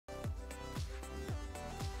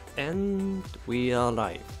And we are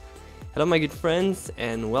live. Hello my good friends,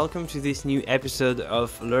 and welcome to this new episode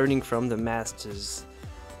of Learning from the Masters,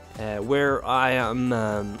 where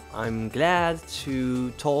I'm glad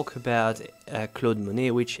to talk about Claude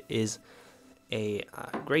Monet, which is a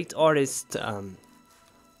great artist,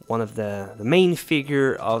 one of the main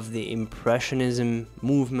figure of the Impressionism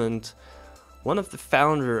movement, one of the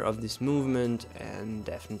founder of this movement, and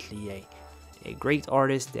definitely a great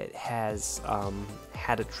artist that has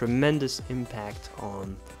had a tremendous impact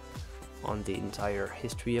on the entire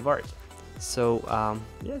history of art. So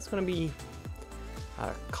yeah, it's gonna be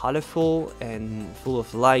colorful and full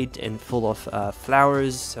of light and full of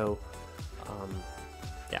flowers. So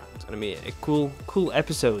yeah, it's gonna be a cool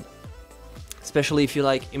episode, especially if you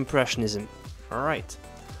like Impressionism. All right,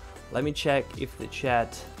 let me check if the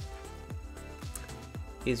chat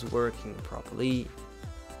is working properly.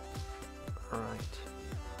 Alright.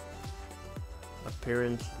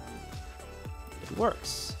 Apparently it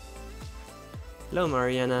works. Hello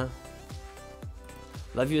Mariana.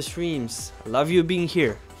 Love your streams. Love you being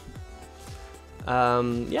here.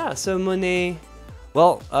 Yeah, so Monet,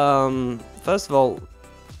 well, first of all,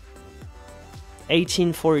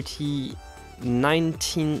 1840,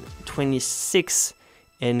 1926,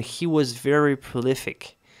 and he was very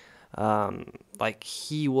prolific. Like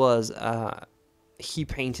he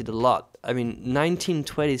painted a lot. I mean,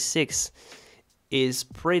 1926 is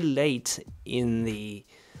pretty late in the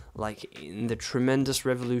tremendous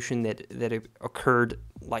revolution that occurred,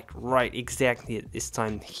 like right exactly at this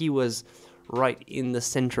time. He was right in the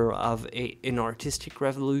center of an artistic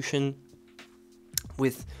revolution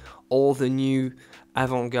with all the new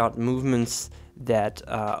avant-garde movements that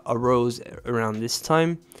arose around this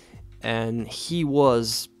time, and he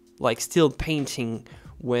was like still painting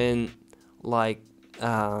when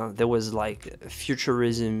there was like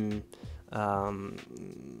futurism,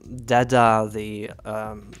 Dada, the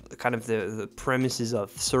kind of the premises of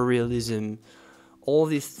surrealism, all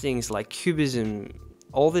these things like Cubism,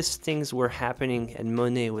 all these things were happening, and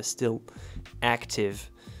Monet was still active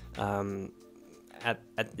at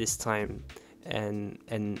this time, and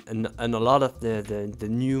a lot of the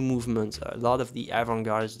new movements, a lot of the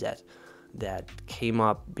avant-gardes that came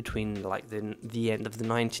up between like the end of the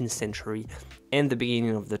 19th century and the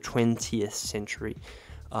beginning of the 20th century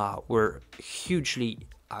were hugely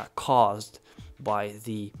caused by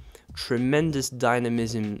the tremendous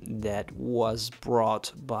dynamism that was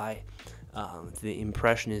brought by the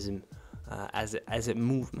Impressionism as a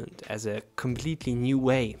movement, as a completely new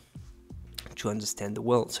way to understand the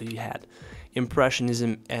world. So you had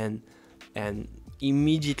Impressionism and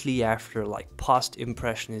immediately after, like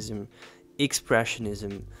post-Impressionism,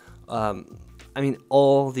 Expressionism, I mean,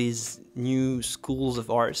 all these new schools of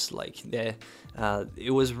arts, like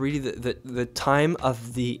it was really the time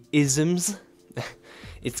of the isms.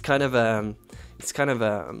 It's kind of a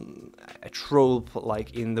trope,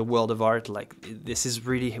 like in the world of art. Like this is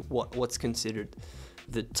really what's considered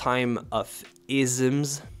the time of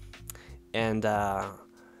isms, and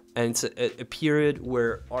it's a period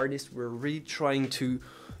where artists were really trying to.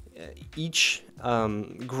 Each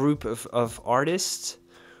group of artists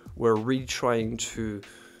were really trying to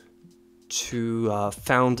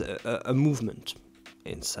found a movement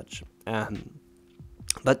in such.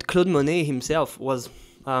 But Claude Monet himself was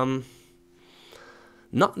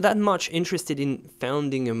not that much interested in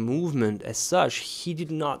founding a movement as such. He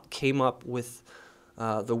did not came up with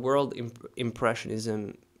the world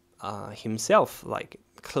Impressionism himself. Like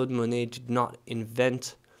Claude Monet did not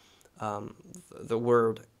invent the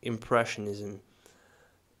word Impressionism.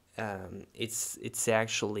 It's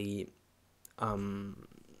actually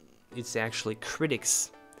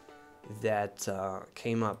critics that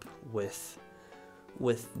came up with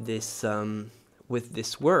this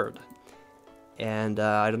word, and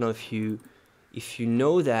I don't know if you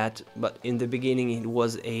know that, but in the beginning it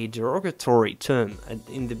was a derogatory term.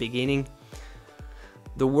 In the beginning,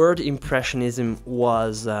 the word Impressionism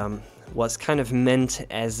was kind of meant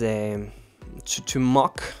as to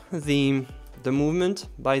mock the movement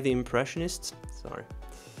by the Impressionists. Sorry.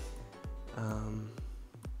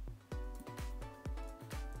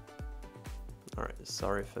 All right,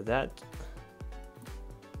 sorry for that.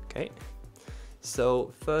 Okay.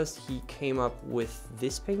 So first he came up with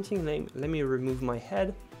this painting. Let me remove my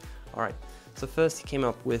head. All right. So first he came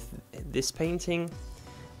up with this painting,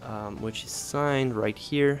 which is signed right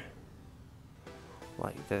here,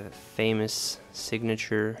 like the famous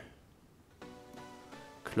signature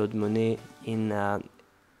Claude Monet in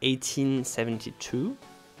 1872.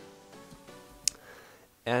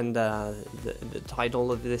 And the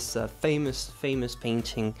title of this famous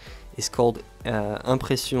painting is called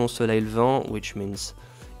Impression soleil levant, which means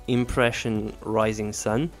impression rising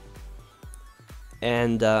sun.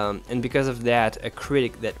 And because of that, a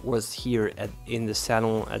critic that was here in the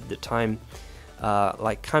salon at the time,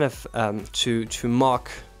 like kind of to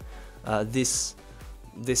mock this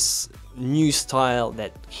new style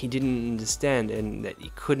that he didn't understand and that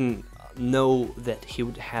he couldn't know that he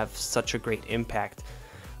would have such a great impact,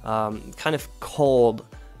 kind of called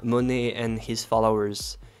Monet and his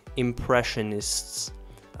followers Impressionists,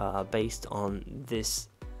 based on this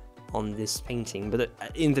painting. But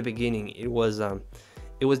in the beginning, it was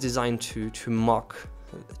designed to mock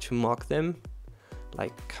them,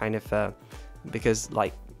 like kind of because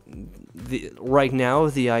like right now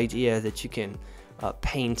the idea that you can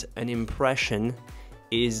paint an impression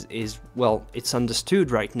is well, it's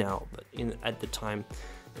understood right now, but at the time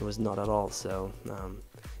it was not at all. So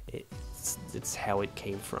it's how it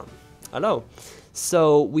came from. Hello.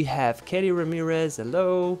 So we have Kelly Ramirez,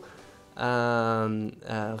 hello.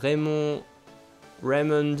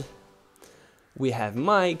 Raymond. We have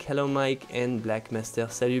Mike, hello Mike, and Black Master,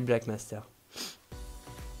 salut Black Master.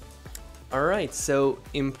 Alright, so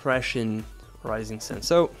impression rising sun.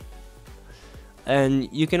 So, and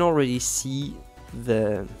you can already see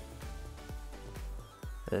the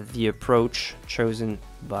approach chosen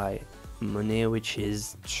by Monet, which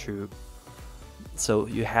is to, so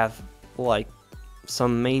you have like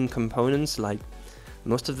some main components, like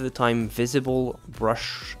most of the time visible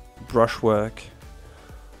brushwork,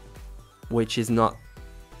 which is not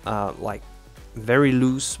like very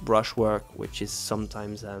loose brushwork, which is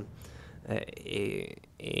sometimes a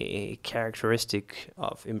characteristic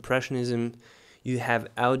of Impressionism. You have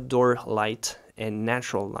outdoor light and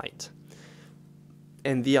natural light,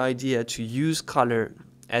 and the idea to use color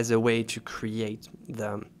as a way to create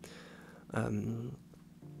the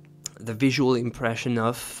visual impression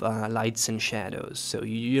of lights and shadows. So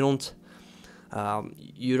you don't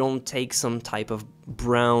take some type of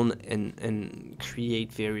brown and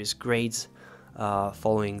create various grades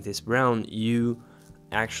following this brown. You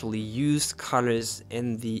actually use colors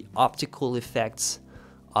and the optical effects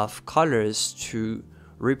of colors to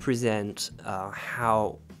represent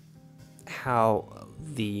how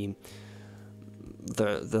the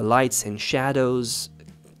lights and shadows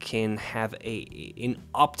can have an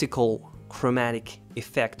optical chromatic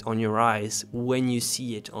effect on your eyes when you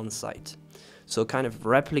see it on sight. So kind of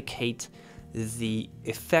replicate the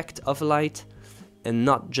effect of light and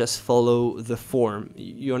not just follow the form.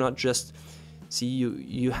 You're not just, see,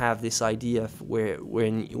 you have this idea of where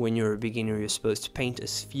when you're a beginner you're supposed to paint a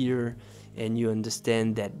sphere, and you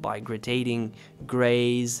understand that by gradating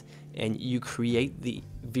grays and you create the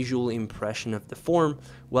visual impression of the form.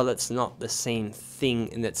 Well, it's not the same thing,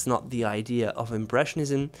 and that's not the idea of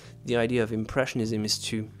Impressionism. The idea of Impressionism is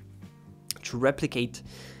to replicate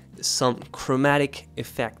some chromatic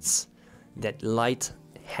effects that light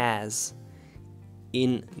has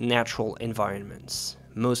in natural environments.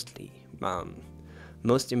 Mostly,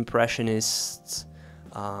 most Impressionists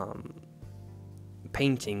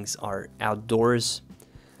paintings are outdoors,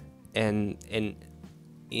 and in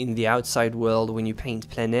the outside world, when you paint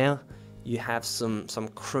plein air, you have some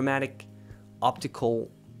chromatic optical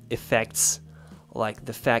effects, like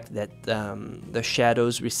the fact that the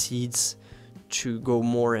shadows recedes to go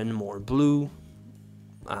more and more blue.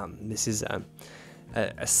 This is a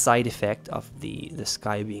side effect of the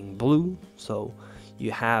sky being blue. So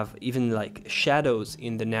you have even like shadows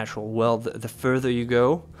in the natural world. The further you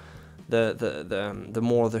go, the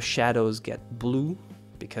more the shadows get blue,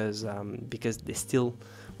 because they still,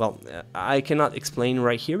 well, I cannot explain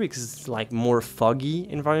right here because it's like more foggy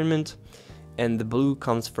environment, and the blue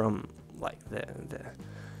comes from like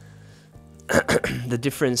the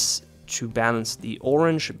difference to balance the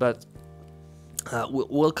orange. But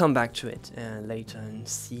we'll come back to it later and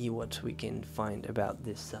see what we can find about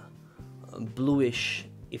this bluish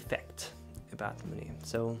effect about Monet.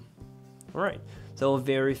 So, all right. So a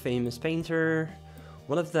very famous painter,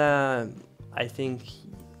 one of the, I think,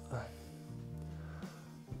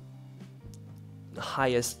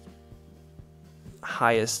 highest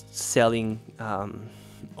selling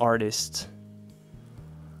artist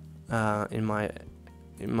in my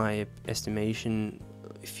estimation.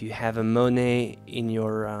 If you have a Monet in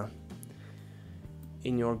your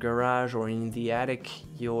garage or in the attic,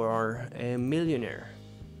 you are a millionaire.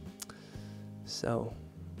 So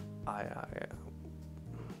I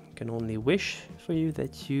can only wish for you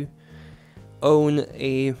that you own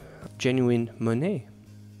a genuine Monet,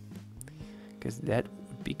 because that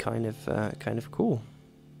would be kind of cool.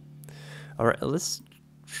 All right, let's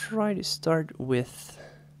try to start with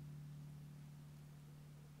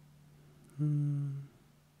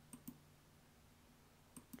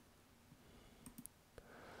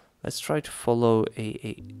let's try to follow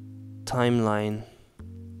a timeline.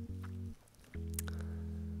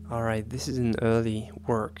 Alright, this is an early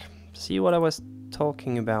work. See what I was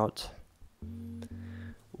talking about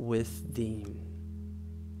with the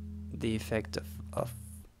effect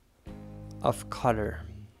of color.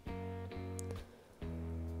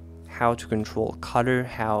 How to control color,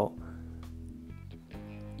 how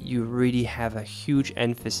you really have a huge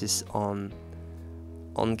emphasis on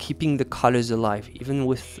keeping the colors alive, even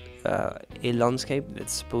with a landscape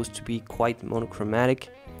that's supposed to be quite monochromatic.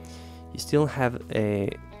 You still have a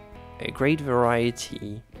great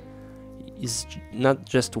variety. It's not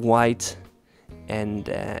just white and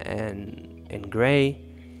gray.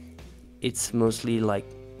 It's mostly like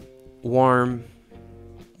warm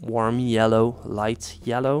yellow, light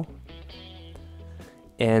yellow.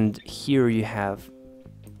 And here you have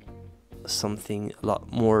something a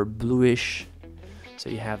lot more bluish.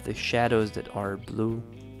 So you have the shadows that are blue,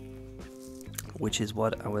 which is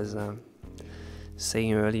what I was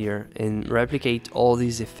saying earlier. And replicate all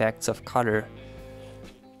these effects of color.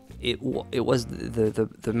 It was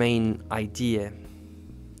the main idea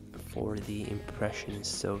for the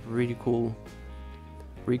Impressionists. So really cool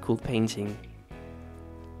painting.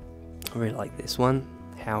 I really like this one.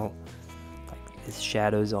 How like these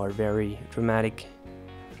shadows are very dramatic.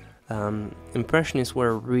 Impressionists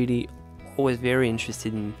were really always very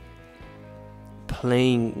interested in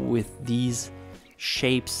playing with these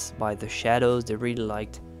shapes by the shadows. They really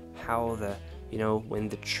liked how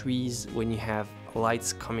when you have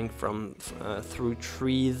lights coming from through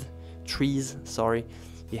trees,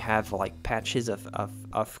 you have like patches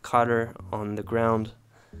of color on the ground,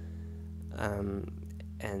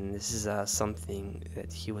 and this is something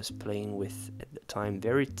that he was playing with at the time,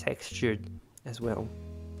 very textured as well,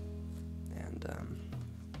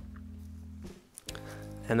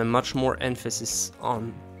 and a much more emphasis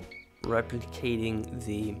on replicating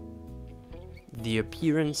the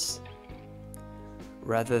appearance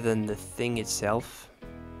rather than the thing itself.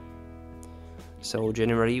 So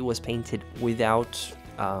generally it was painted without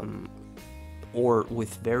or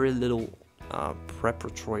with very little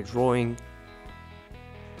preparatory drawing.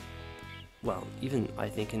 Well, even I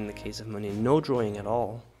think in the case of Monet, no drawing at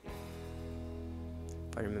all,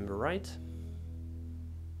 if I remember right.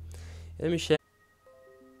 Let me check.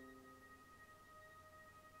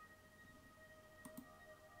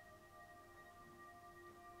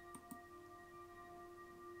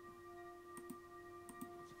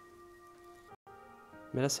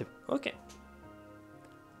 Mais là c'est... Ok.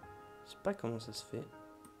 Je sais pas comment ça se fait.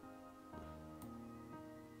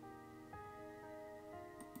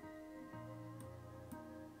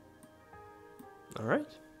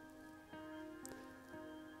 Alright.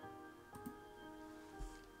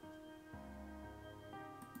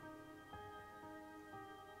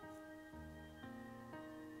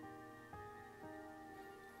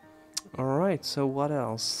 Alright, so what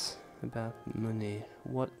else about Monet?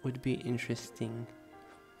 What would be interesting?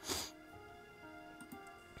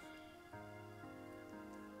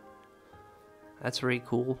 That's very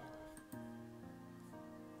cool.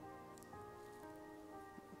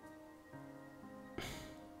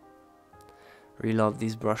 Really love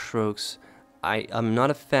these brush strokes. I'm not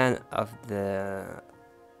a fan of the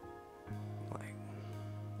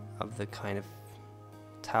kind of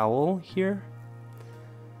towel here,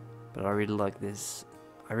 but I really like this.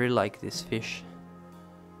 I really like this fish.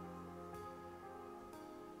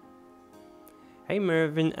 Hey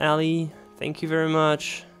Mervyn Ali, thank you very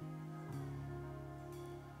much.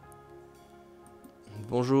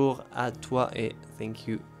 Bonjour à toi et thank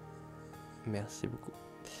you. Merci beaucoup.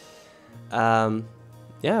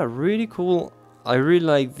 Yeah, really cool. I really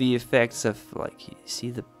like the effects of, like, you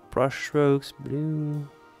see the brush strokes, blue.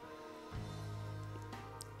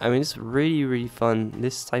 I mean, it's really fun.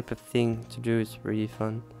 This type of thing to do is really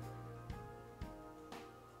fun.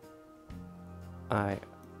 I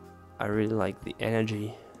really like the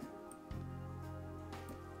energy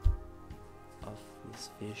of this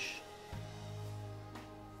fish.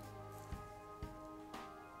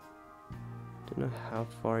 Don't know how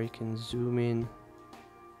far you can zoom in.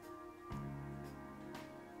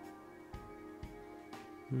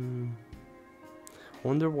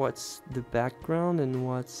 Wonder what's the background and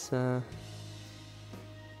what's de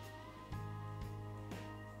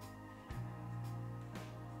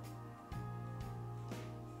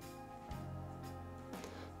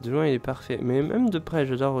loin il est parfait, mais même de près,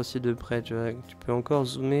 j'adore aussi de près, tu vois, tu peux encore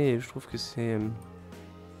zoomer et je trouve que c'est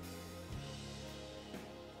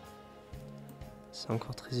C'est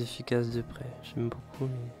encore très efficace de près. J'aime beaucoup.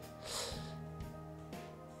 Mais...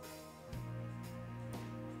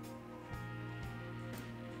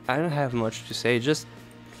 I don't have much to say. Just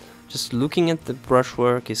looking at the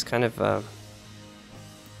brushwork is kind of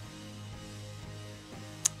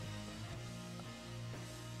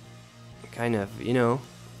you know,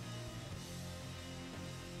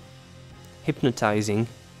 hypnotizing.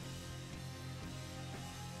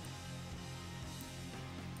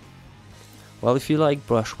 Well, if you like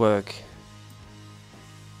brushwork,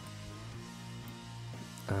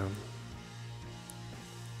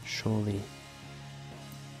 surely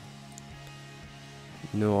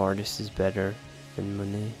no artist is better than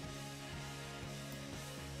Monet.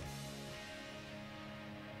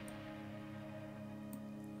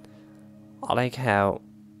 I like how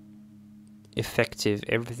effective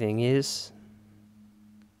everything is.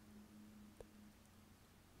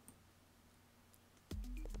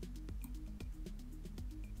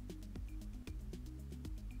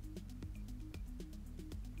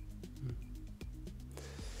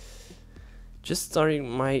 Just starting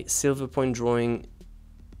my silver point drawing,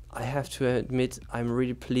 I have to admit I'm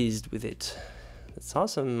really pleased with it. That's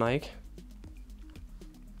awesome, Mike.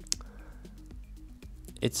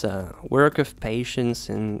 It's a work of patience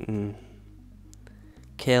and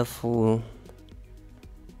careful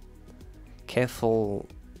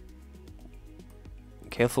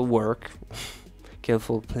work,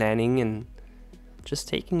 careful planning, and just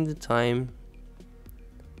taking the time.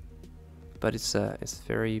 But it's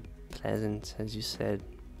very pleasant, as you said.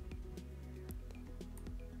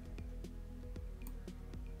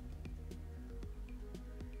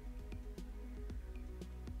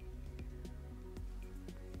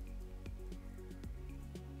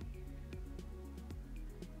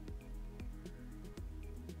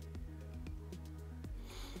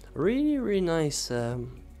 Really nice.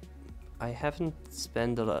 I haven't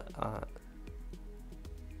spent a lot.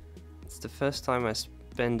 It's the first time I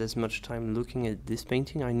spend as much time looking at this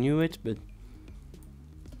painting. I knew it, but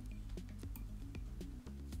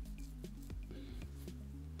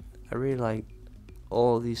I really like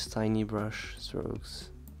all these tiny brush strokes.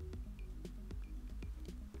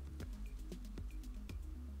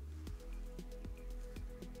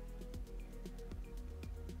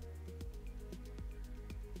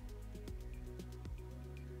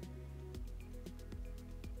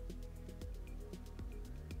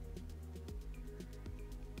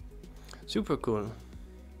 Super cool.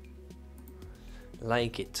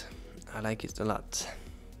 Like it. I like it a lot.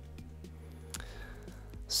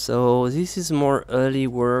 So this is more early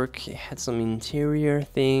work. It had some interior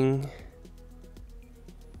thing.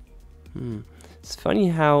 It's funny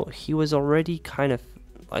how he was already kind of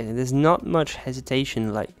like, there's not much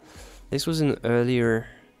hesitation. Like, this was an earlier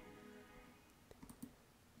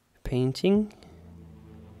painting,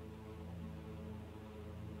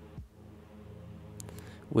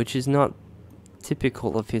 which is not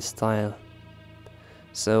typical of his style.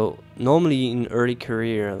 So normally in early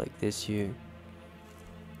career like this, you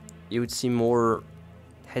would see more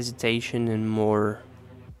hesitation and more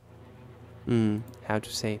how to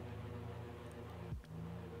say,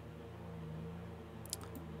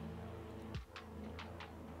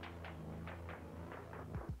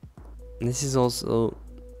 this is also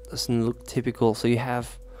doesn't look typical. So you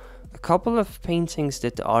have a couple of paintings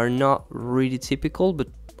that are not really typical, but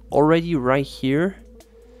already right here,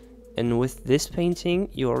 and with this painting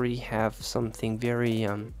you already have something very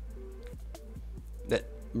that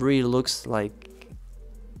really looks like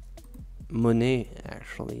Monet,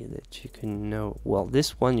 actually, that you can know. Well,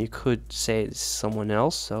 this one you could say is someone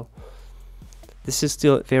else, so this is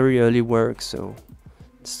still very early work, so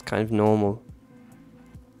it's kind of normal.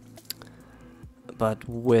 But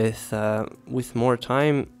with more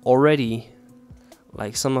time already,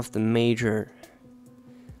 like some of the major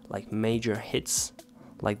hits,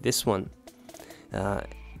 like this one,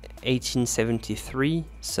 1873,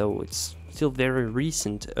 so it's still very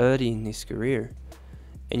recent, early in his career.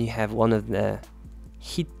 And you have one of the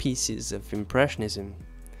hit pieces of Impressionism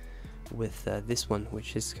with this one,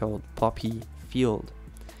 which is called Poppy Field,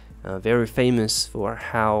 very famous for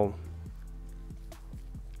how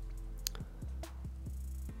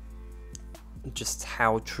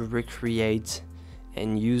to recreate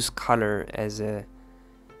and use color as a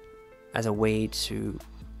way to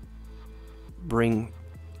bring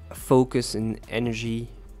focus and energy.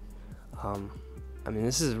 I mean,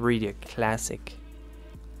 this is really a classic.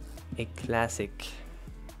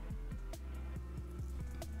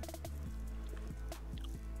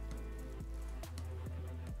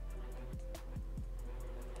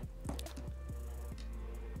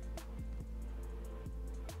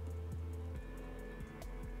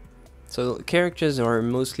 So characters are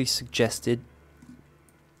mostly suggested.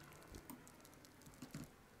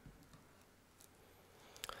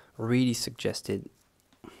 Really suggested.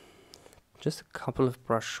 Just a couple of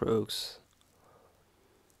brush strokes.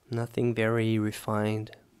 Nothing very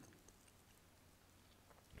refined.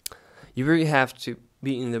 You really have to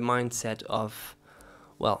be in the mindset of,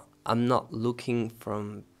 well, I'm not looking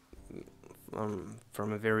from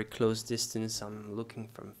a very close distance, I'm looking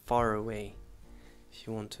from far away, if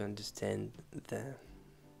you want to understand the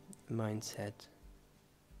mindset.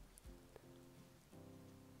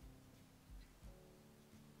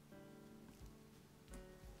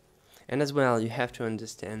 And as well, you have to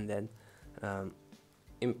understand that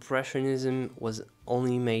Impressionism was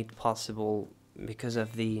only made possible because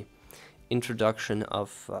of the introduction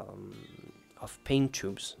of paint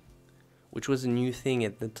tubes, which was a new thing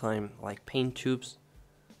at the time. Like paint tubes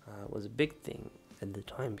was a big thing at the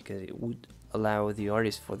time because it would allow the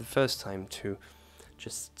artist for the first time to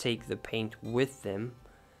just take the paint with them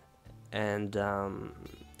and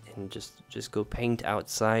just go paint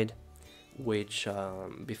outside, which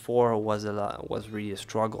before was really a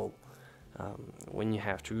struggle. When you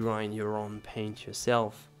have to grind your own paint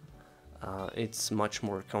yourself, it's much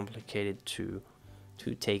more complicated to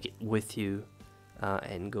take it with you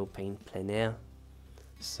and go paint plein air.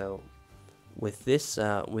 So with this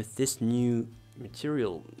new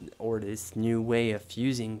material, or this new way of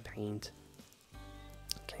using paint,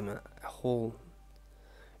 came an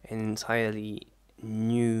entirely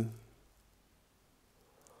new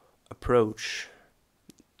approach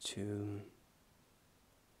to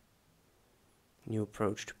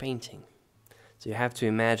painting. So you have to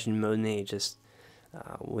imagine Monet just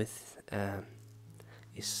with a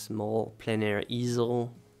small plein air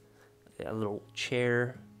easel, a little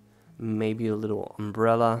chair, maybe a little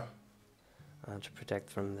umbrella to protect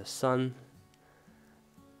from the sun,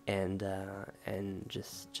 and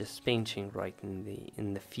just painting right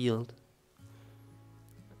in the field,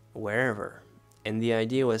 wherever. And the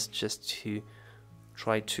idea was just to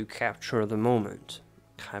try to capture the moment,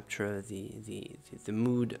 capture the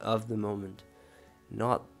mood of the moment,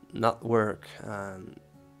 not work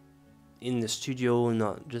in the studio,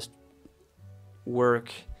 not just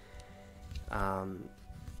work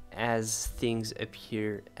as things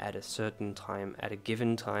appear at a certain time, at a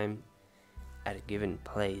given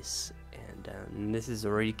place, and this is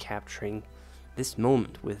already capturing this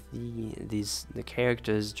moment with the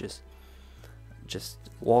characters just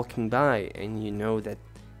walking by, and you know that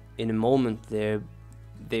in a moment they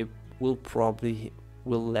will probably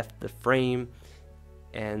left the frame,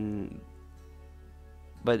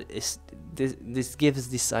 but this gives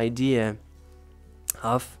this idea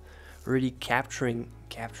of really capturing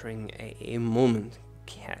a moment,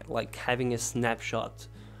 like having a snapshot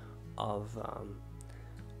of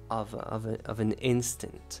an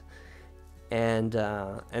instant, and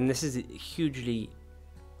this is hugely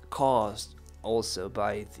caused also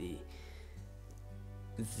by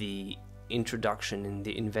the introduction and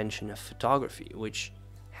the invention of photography, which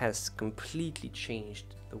has completely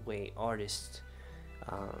changed the way artists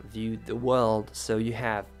viewed the world. So you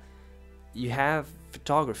have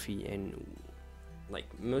photography, and like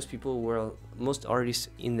most artists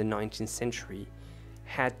in the 19th century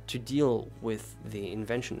had to deal with the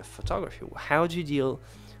invention of photography. How do you deal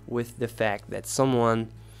with the fact that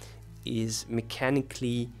someone is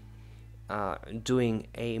mechanically doing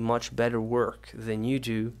a much better work than you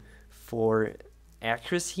do for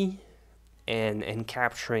accuracy and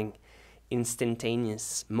capturing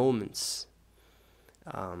instantaneous moments?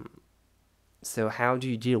 So how do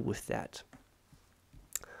you deal with that?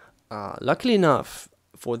 Luckily enough,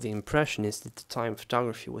 for the Impressionists at the time,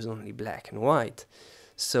 photography was only black and white.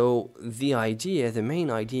 So the main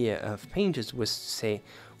idea of painters was to say,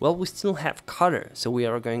 well, we still have color, so we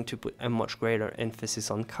are going to put a much greater emphasis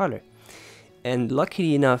on color. And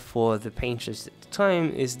luckily enough for the painters at the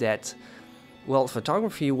time is that, well,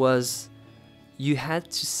 photography was, you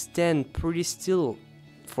had to stand pretty still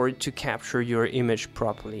for it to capture your image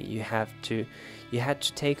properly. You had to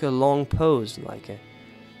take a long pose, like a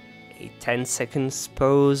 10 seconds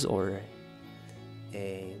pose, or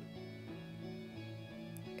a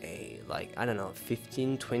like, I don't know,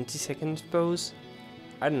 15-20 seconds pose.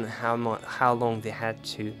 I don't know how long they had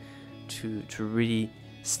to really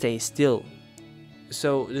stay still.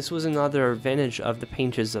 So this was another advantage of the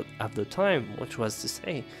painters of the time, which was to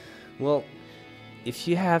say, well, if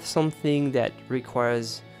you have something that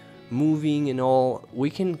requires moving and all, we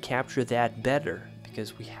can capture that better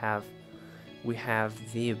because we have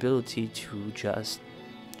the ability to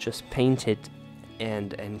just paint it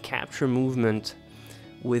and capture movement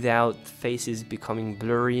without faces becoming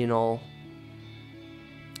blurry and all.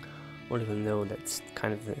 Well, even though that's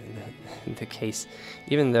kind of the case,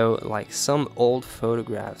 even though like some old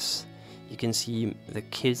photographs, you can see the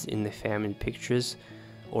kids in the family pictures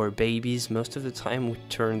or babies most of the time would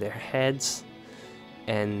turn their heads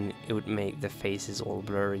and it would make the faces all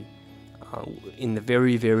blurry. In the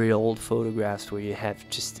very, very old photographs where you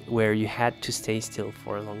had to stay still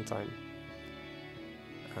for a long time.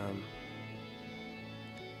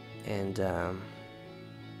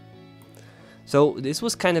 So this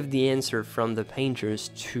was kind of the answer from the painters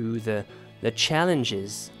to the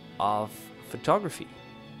challenges of photography.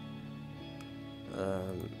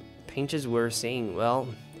 Painters were saying, well,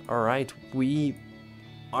 alright, we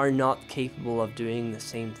are not capable of doing the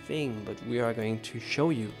same thing, but we are going to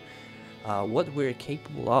show you what we're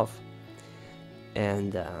capable of.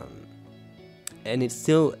 And it's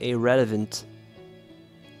still a relevant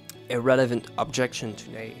objection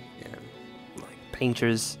today. Like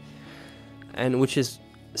painters, and which is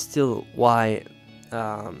still why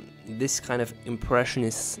this kind of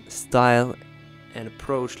impressionist style and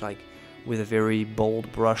approach, like with a very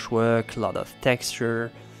bold brushwork, a lot of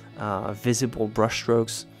texture, visible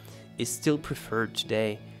brushstrokes, is still preferred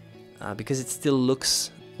today because it still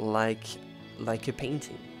looks like a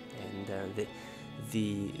painting, and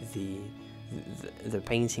the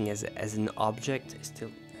painting as an object is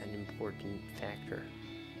still an important factor.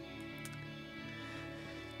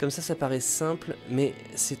 Comme ça paraît simple, mais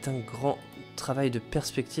c'est un grand travail de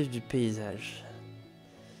perspective du paysage.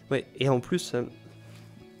 Ouais, et en plus,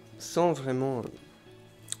 sans vraiment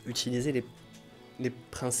utiliser les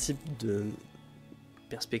principes de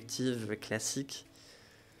perspective classique,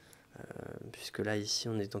 puisque là, ici,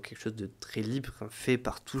 on est dans quelque chose de très libre, fait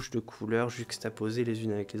par touches de couleurs juxtaposées les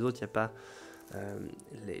unes avec les autres. Il n'y a pas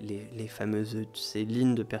les fameuses ces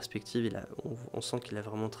lignes de perspective. On sent qu'il a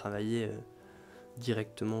vraiment travaillé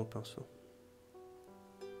directement au pinceau.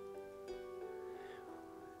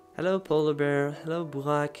 Hello Polar Bear, hello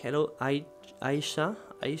Burak, hello Aisha,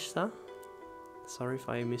 sorry if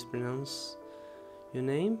I mispronounce your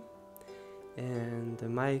name. And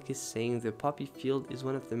Mike is saying the poppy field is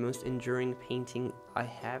one of the most enduring painting I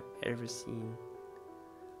have ever seen.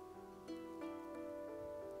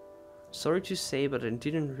 Sorry to say, but I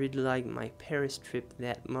didn't really like my Paris trip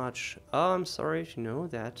that much. Oh, I'm sorry to know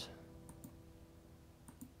that.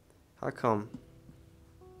 How come?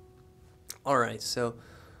 Alright, so,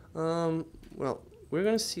 well, we're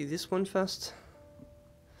gonna see this one first.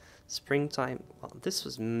 Springtime. Well, this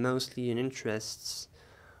was mostly in interests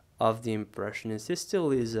of the Impressionists. This still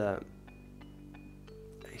is a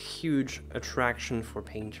huge attraction for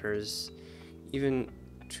painters, even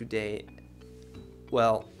today.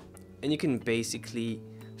 Well, and you can basically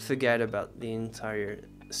forget about the entire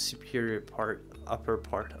superior part, upper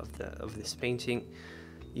part of this painting.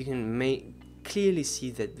 You can clearly see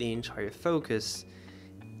that the entire focus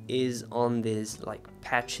is on these like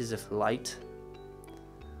patches of light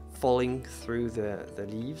falling through the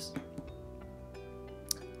leaves,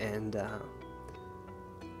 and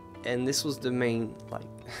this was the main like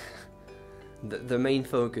the main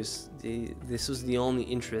focus. This was the only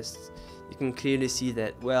interest. You can clearly see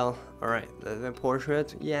that. Well, all right, the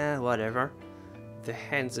portrait, yeah, whatever. The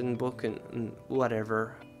hands and book and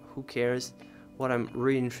whatever, who cares? What I'm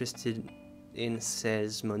really interested in,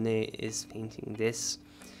 says Monet, is painting this.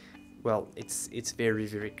 Well, it's very,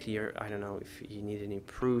 very clear. I don't know if you need any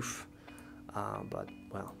proof, but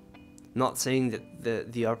well, not saying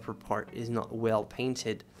that the upper part is not well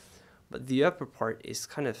painted, but the upper part is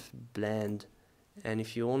kind of bland. And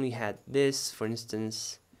if you only had this, for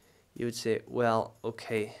instance, you would say, well,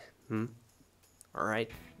 okay, all right,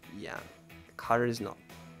 yeah, the color is not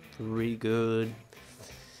really good.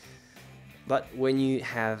 But when you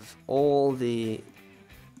have all the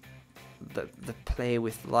play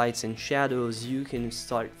with lights and shadows, you can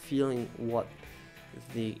start feeling what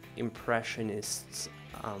the Impressionists'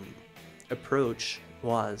 approach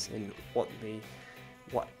was, and what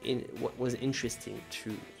was interesting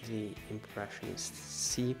to the Impressionists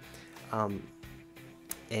see,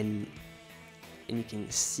 and you can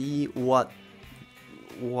see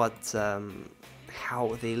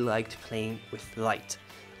how they liked playing with light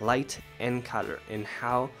and color, and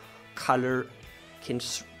how color can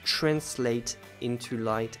translate into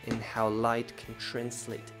light, and how light can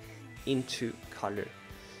translate into color.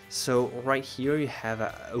 So right here you have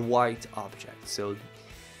a white object. So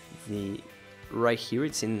right here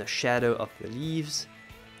it's in the shadow of the leaves,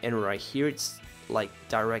 and right here it's like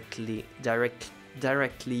directly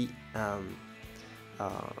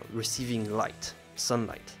receiving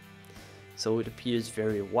sunlight. So it appears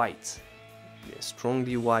very white.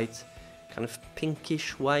 strongly white, kind of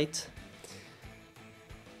pinkish white.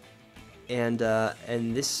 And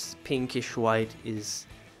this pinkish white is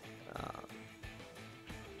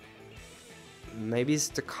maybe it's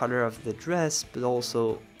the color of the dress, but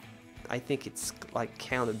also I think it's like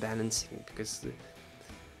counterbalancing, because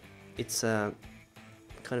it's a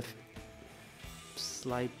kind of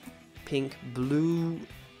slight pink, blue,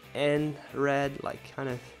 and red, like kind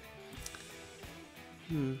of.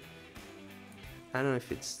 I don't know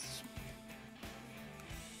if it's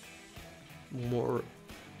more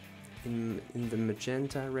in the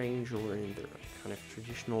magenta range or in the kind of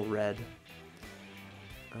traditional red.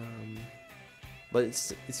 But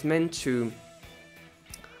it's meant to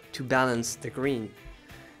balance the green.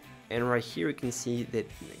 And right here you can see that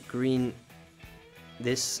green,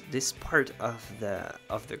 this part of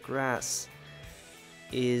the grass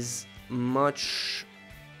is much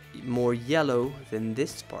more yellow than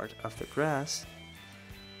this part of the grass,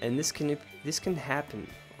 and this can happen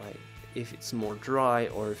like if it's more dry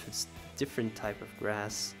or if it's different type of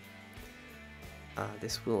grass.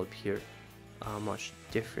 This will appear much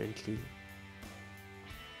differently,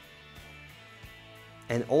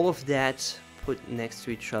 and all of that put next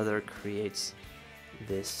to each other creates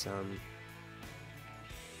this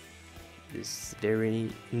this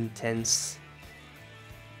very intense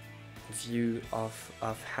view of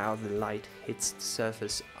how the light hits the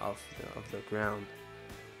surface of the ground.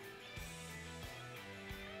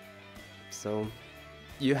 So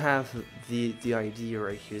you have the idea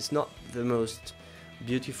right here. It's not the most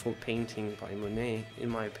beautiful painting by Monet in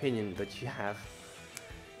my opinion, but you have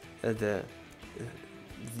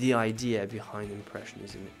the idea behind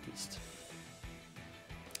Impressionism at least.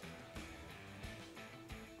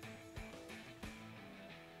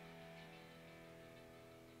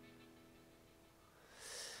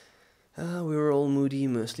 We were all moody,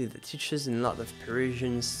 mostly the teachers, and a lot of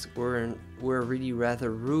Parisians were really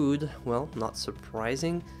rather rude. Well, not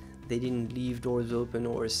surprising. They didn't leave doors open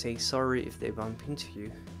or say sorry if they bump into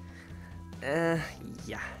you.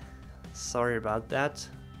 Yeah, sorry about that.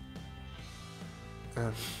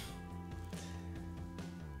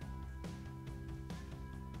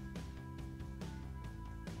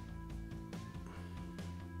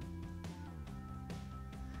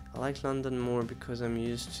 I like London more because I'm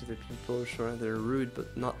used to the people. Sure, they're rude,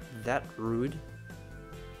 but not that rude.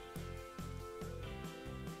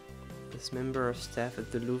 This member of staff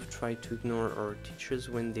at the Louvre tried to ignore our teachers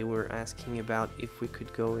when they were asking about if we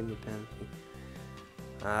could go independently.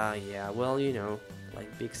 Yeah, well, you know,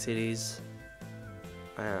 like big cities.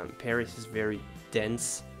 Paris is very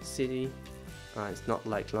dense city. It's not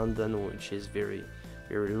like London, which is very,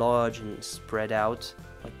 very large and spread out.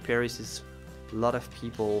 Like Paris is a lot of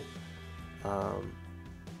people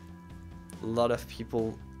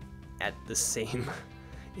at the same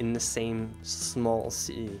in the same small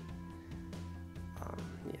city.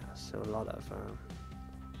 Yeah, so a lot of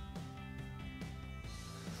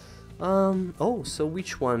oh, so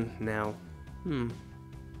which one now?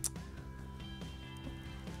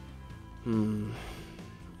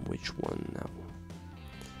 Which one now?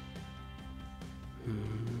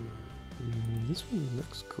 This one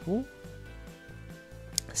looks cool.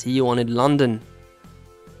 See, you wanted London,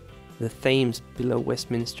 the Thames below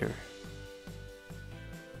Westminster.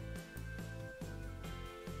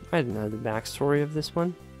 I don't know the backstory of this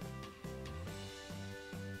one.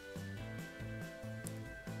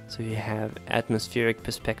 So you have atmospheric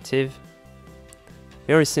perspective.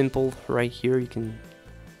 Very simple. Right here, you can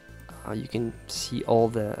see all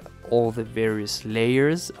the various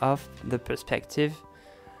layers of the perspective.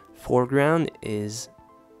 Foreground is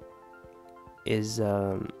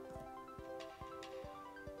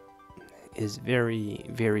very,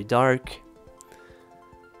 very dark.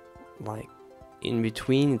 Like in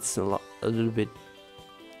between, it's a little bit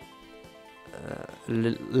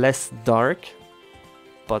less dark,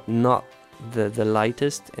 but not the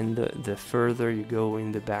lightest. And the further you go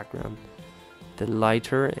in the background, the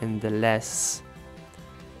lighter and the less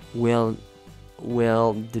well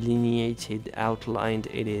delineated, outlined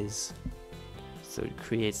it is. So it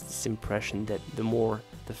creates this impression that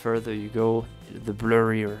the further you go, the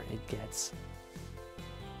blurrier it gets.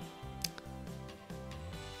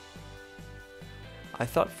 I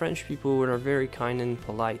thought French people were very kind and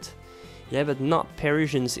polite. Yeah, but not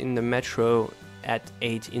Parisians in the metro at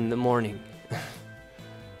 8 in the morning.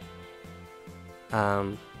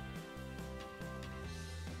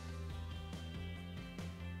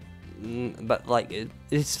 But like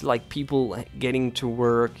it's like people getting to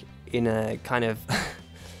work in a kind of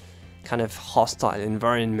hostile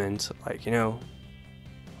environment, like, you know,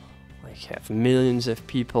 like have millions of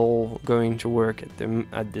people going to work at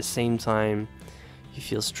the same time. You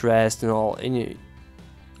feel stressed and all, and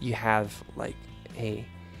you have like a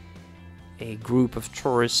group of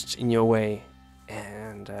tourists in your way,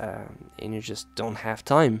 and you just don't have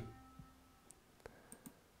time.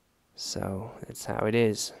 So that's how it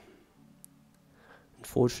is,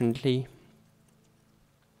 unfortunately.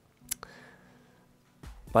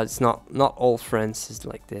 But it's not all France is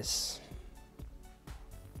like this,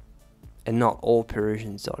 and not all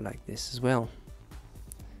Parisians are like this as well.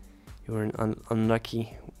 You're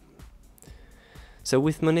unlucky. So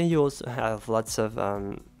with Monet, you also have lots of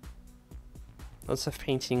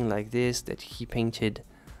painting like this that he painted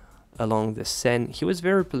along the Seine. He was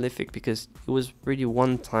very prolific because it was really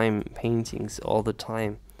one-time paintings all the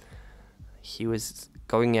time. He was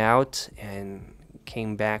going out and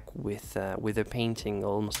came back with a painting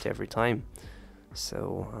almost every time.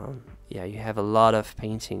 So yeah, you have a lot of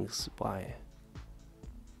paintings by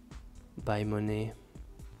Monet.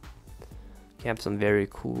 You have some very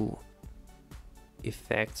cool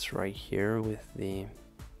effects right here with the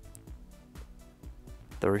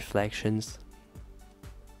reflections.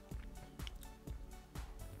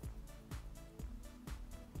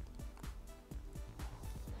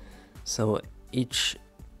 So each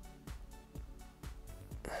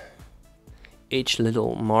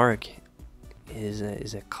little mark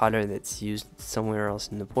is a color that's used somewhere else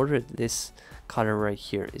in the portrait. This color right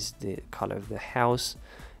here is the color of the house,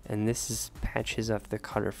 and this is patches of the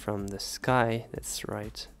color from the sky. That's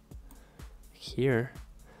right here,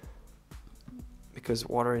 because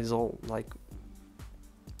water is all like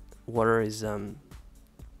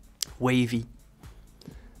wavy.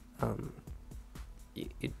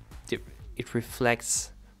 It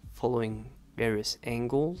reflects following various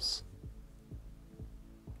angles.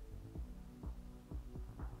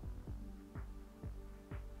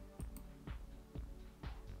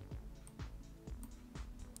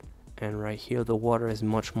 And right here the water is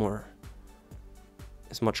much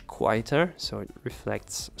quieter, so it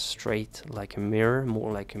reflects straight like a mirror,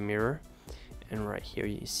 more like a mirror. And right here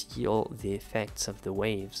you see all the effects of the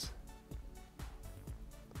waves.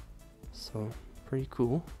 So pretty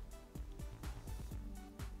cool.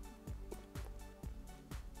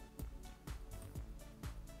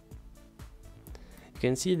 You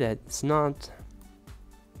can see that it's not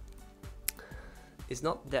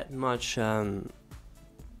that much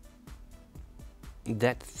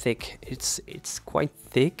that thick. It's quite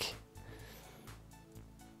thick,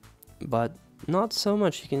 but not so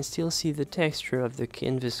much. You can still see the texture of the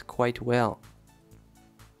canvas quite well.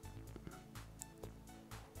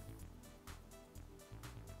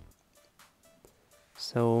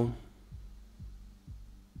 So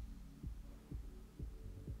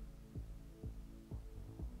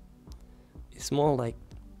it's more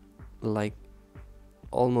like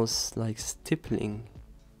almost like stippling.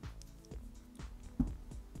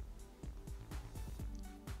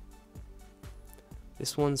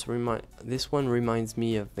 This one reminds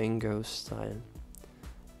me of Van Gogh's style.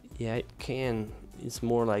 Yeah, it can. It's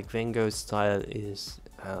more like Van Gogh's style is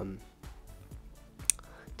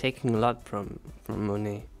taking a lot from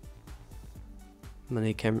Monet.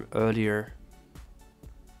 Monet came earlier.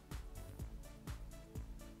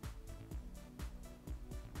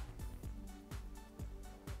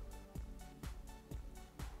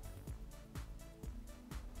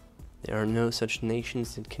 There are no such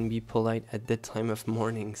nations that can be polite at the time of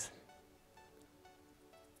mornings.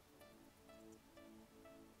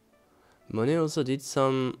 Monet also did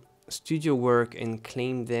some studio work and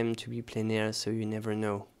claimed them to be plein air, so you never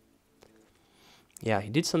know. Yeah, he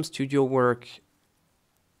did some studio work,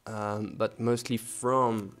 but mostly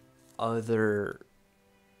from other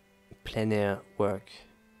plein air work.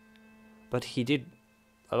 But he did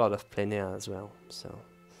a lot of plein air as well. So,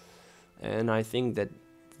 and I think that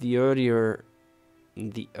the earlier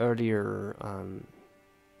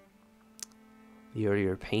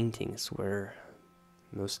paintings were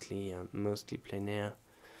mostly plein air,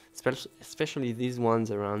 especially these ones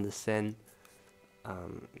around the Seine,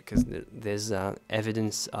 because there's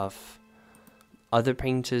evidence of other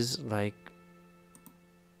painters like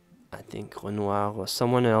I think Renoir or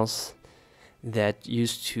someone else that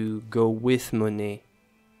used to go with Monet.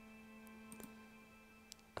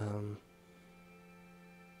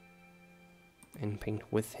 And paint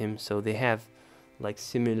with him, so they have like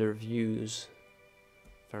similar views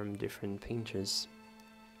from different painters.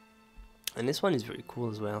 And this one is very cool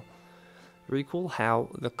as well. Very cool how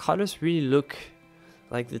the colors really look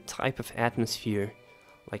like the type of atmosphere.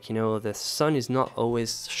 Like, you know, the sun is not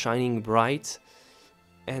always shining bright,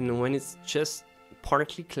 and when it's just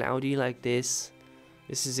partly cloudy like this,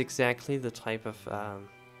 This is exactly the type of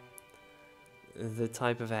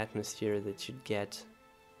atmosphere that you'd get.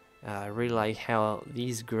 I really like how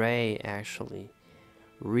these gray actually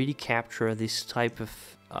really capture this type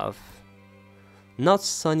of not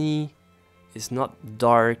sunny, it's not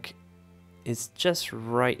dark, it's just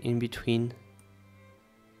right in between.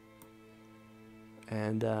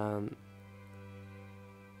 And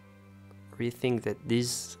really think that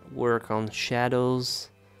this work on shadows,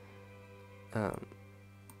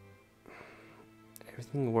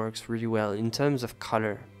 everything works really well in terms of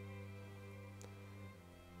color.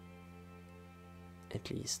 At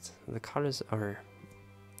least the colors are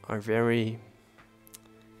very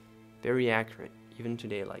accurate even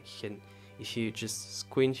today. Like, if you just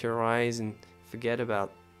squint your eyes and forget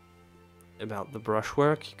about the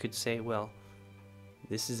brushwork, you could say, well,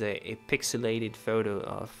 this is a pixelated photo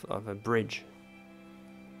of a bridge.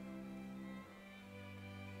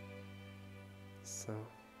 So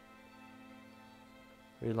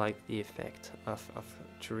we like the effect of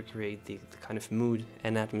to recreate the kind of mood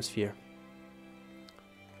and atmosphere.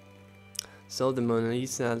 So the Mona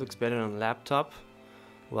Lisa looks better on a laptop.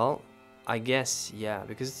 Well, I guess, yeah,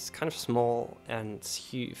 because it's kind of small and it's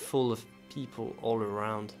full of people all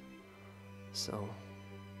around. So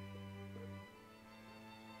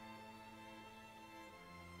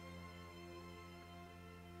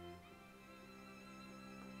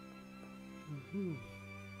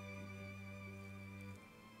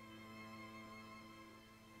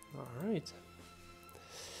all right.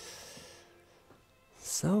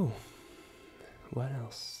 So what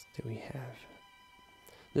else do we have?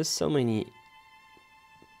 There's so many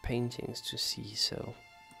paintings to see, so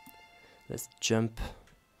let's jump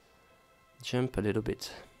a little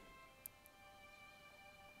bit.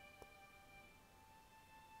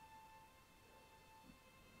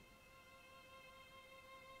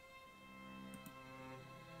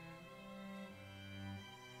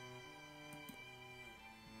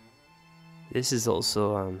 This is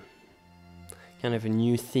also kind of a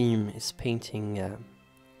new theme, is painting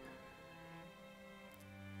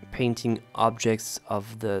objects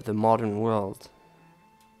of the modern world,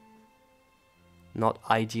 not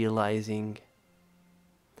idealizing.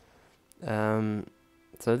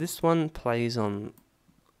 So this one plays on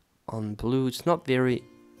blue. It's not very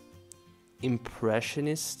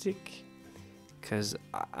impressionistic, because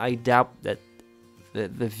I doubt that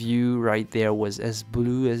the view right there was as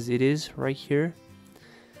blue as it is right here.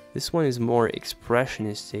 This one is more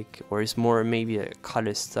expressionistic, or is more maybe a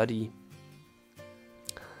color study,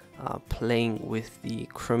 playing with the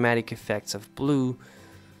chromatic effects of blue.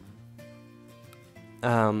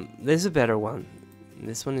 There's a better one.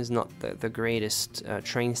 This one is not the greatest.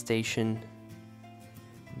 Train Station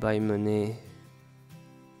by Monet.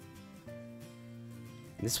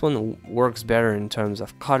 This one works better in terms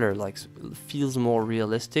of color, like feels more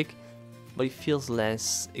realistic, but it feels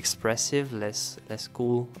less expressive, less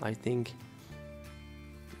cool, I think.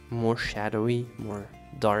 More shadowy, more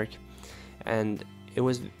dark. And it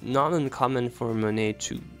was not uncommon for Monet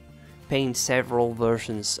to paint several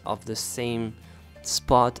versions of the same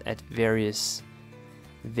spot at various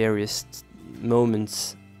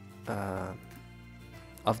moments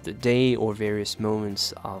of the day, or various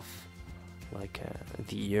moments of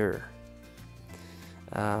the year.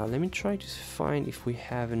 Let me try to find if we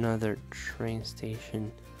have another train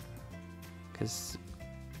station, because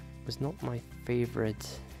it was not my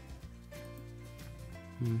favorite.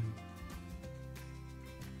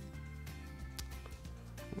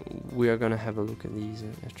 We are gonna have a look at these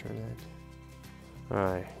after that.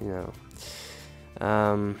 Alright,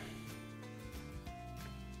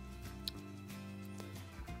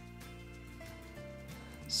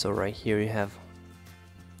 so right here you have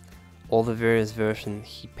all the various versions.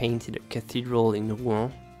 He painted a cathedral in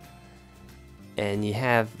Rouen, and you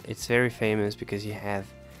have, it's very famous because you have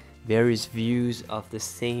various views of the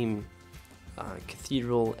same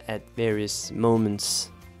cathedral at various moments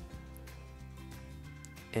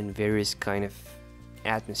and various kind of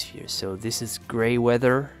atmospheres. So this is gray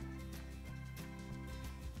weather,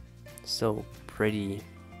 so pretty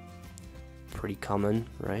common,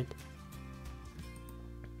 right?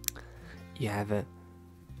 You have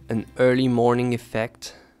an early morning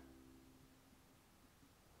effect,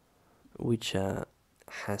 which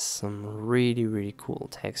has some really cool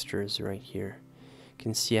textures right here. You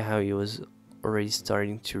can see how he was already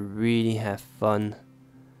starting to really have fun,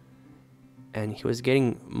 and he was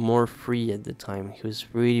getting more free at the time. He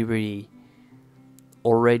was really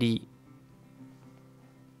already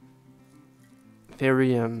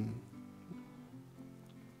very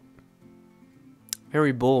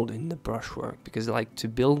bold in the brushwork, because like to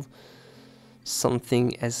build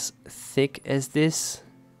something as thick as this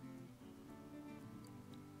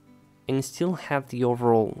and still have the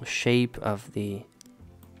overall shape of the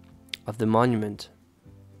monument.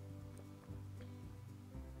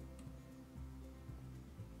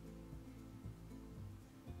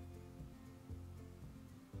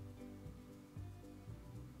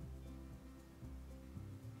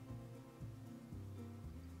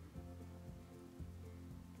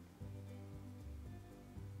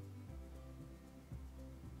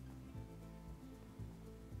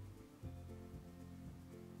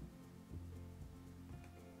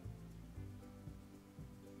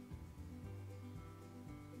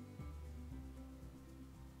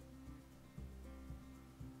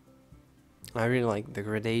 I really like the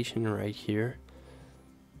gradation right here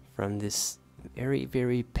from this very,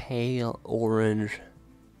 very pale orange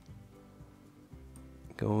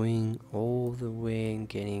going all the way and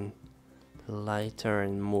getting lighter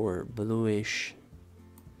and more bluish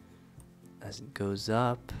as it goes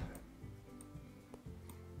up,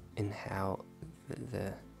 and how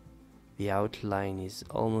the outline is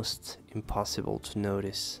almost impossible to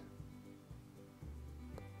notice.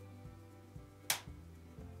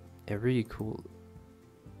 A really cool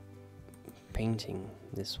painting,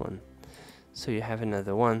 this one. So you have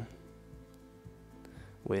another one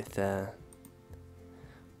with a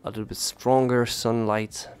little bit stronger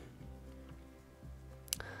sunlight,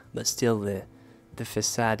 but still the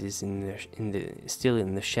facade is still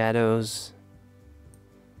in the shadows,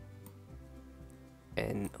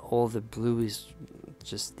 and all the blue is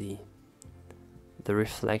just the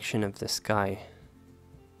reflection of the sky.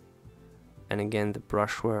 And again, the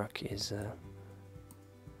brushwork is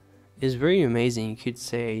very amazing. You could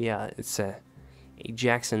say, yeah, it's a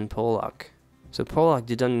Jackson Pollock. So Pollock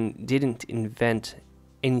didn't invent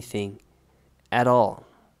anything at all.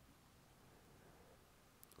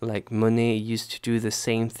 Like Monet used to do the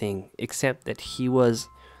same thing, except that he was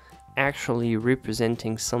actually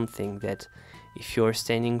representing something that, if you're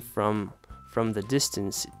standing from the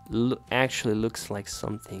distance, it actually looks like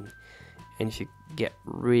something. And if you get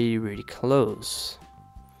really, really close,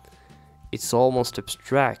 it's almost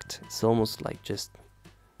abstract. It's almost like just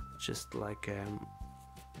like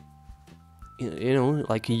you know,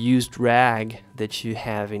 like a used rag that you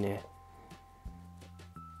have in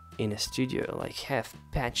a studio. Like have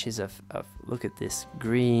patches of look at this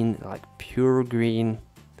green, like pure green,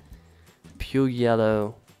 pure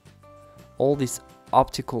yellow, all this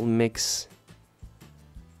optical mix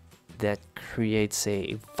that creates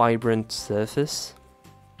a vibrant surface.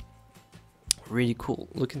 Really cool.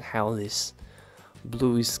 Look at how this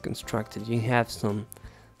blue is constructed. You have some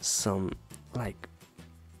like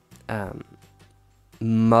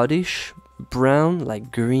muddish brown,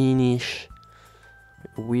 like greenish,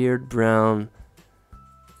 weird brown,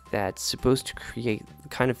 that's supposed to create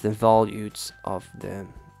kind of the volutes of the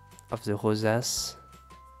rosace,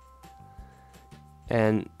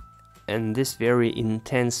 and this very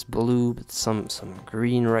intense blue, but some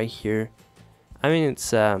green right here. I mean,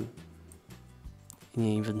 it's you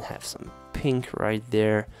even have some pink right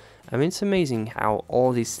there. I mean, it's amazing how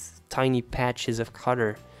all these tiny patches of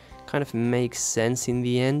color kind of make sense in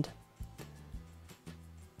the end,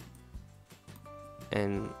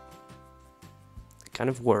 and kind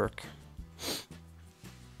of work.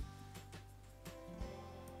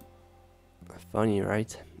 Funny,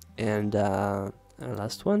 right? And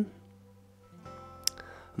last one,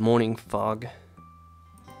 morning fog.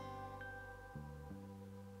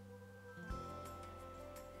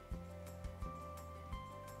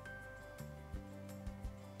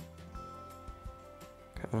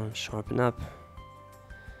 Come on, sharpen up.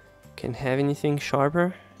 Can't have anything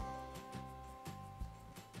sharper?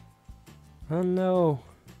 Oh no.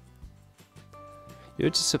 You're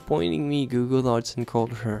disappointing me, Google Arts and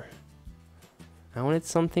Culture. I wanted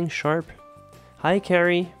something sharp. Hi,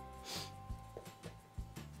 Carrie.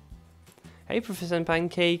 Hey, Professor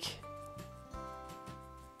Pancake.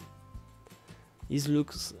 These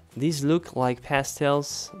look like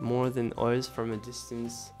pastels more than oils from a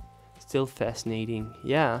distance. Still fascinating.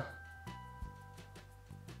 Yeah.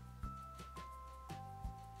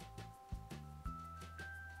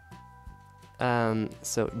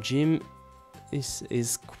 So Jim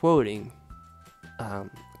is quoting,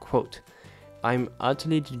 quote, "I'm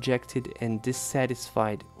utterly dejected and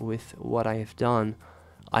dissatisfied with what I have done.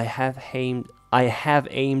 I have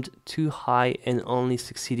aimed too high and only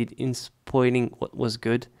succeeded in spoiling what was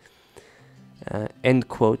good." End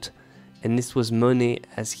quote. And this was Monet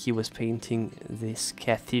as he was painting this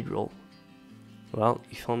cathedral. Well,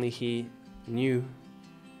 if only he knew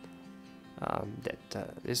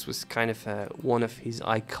that this was kind of one of his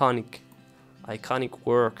iconic iconic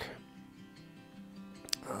work,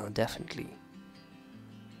 definitely.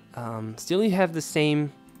 Still, you have the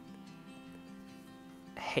same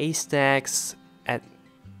haystacks at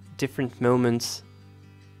different moments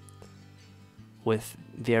with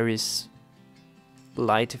various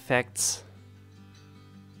light effects,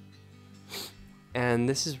 and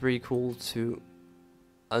this is really cool to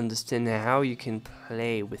understand how you can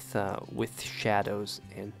play with shadows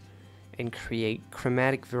and create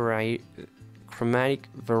chromatic variety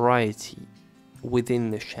within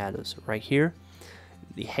the shadows. Right here,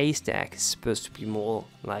 the haystack is supposed to be more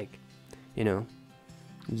like, you know,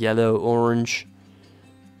 yellow, orange,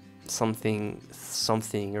 something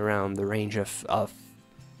around the range of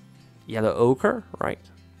yellow ochre, right?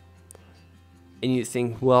 And you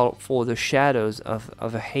think, well, for the shadows of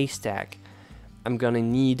a haystack, I'm gonna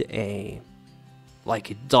need a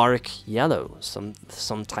dark yellow,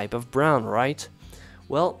 some type of brown, right?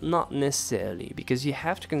 Well, not necessarily, because you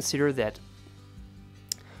have to consider that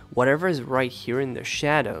whatever is right here in the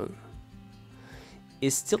shadow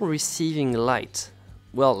is still receiving light.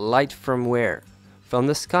 Well, light from where? From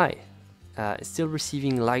the sky. It's still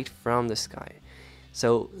receiving light from the sky.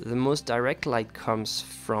 So the most direct light comes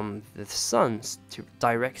from the sun, to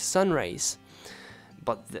direct sun rays.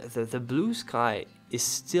 But the blue sky is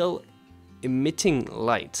still emitting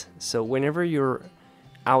light. So whenever you're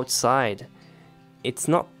outside, it's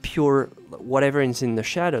not pure, whatever is in the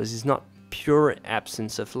shadows is not pure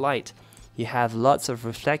absence of light. You have lots of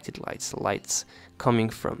reflected lights coming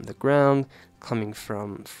from the ground, coming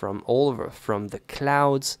from all over, from the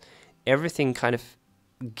clouds. Everything kind of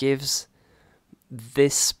gives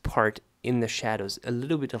this part in the shadows a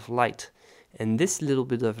little bit of light, and this little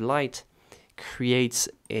bit of light creates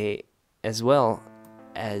as well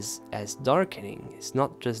as darkening. It's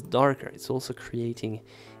not just darker, it's also creating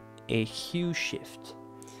a hue shift.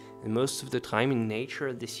 And most of the time in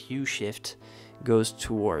nature, this hue shift goes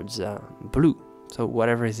towards blue. So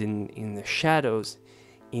whatever is in the shadows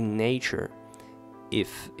in nature,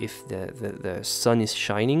 if the sun is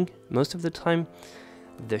shining, most of the time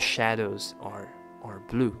the shadows are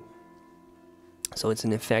blue. So it's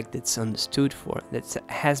an effect that's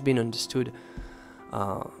has been understood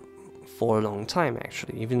for a long time,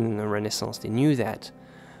 actually. Even in the Renaissance they knew that,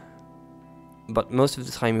 but most of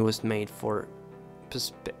the time it was made for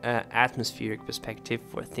atmospheric perspective,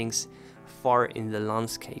 for things far in the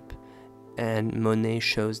landscape. And Monet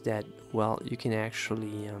shows that, well, you can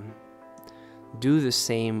actually do the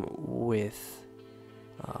same with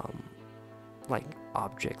like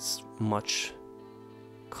objects much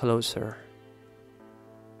closer.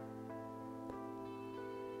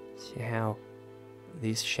 See how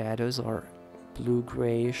these shadows are blue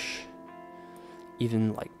grayish,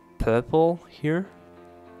 even like purple here.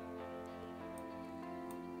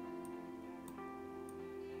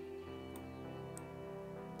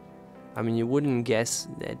 I mean, you wouldn't guess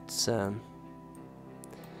that.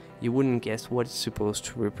 You wouldn't guess what it's supposed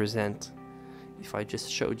to represent if I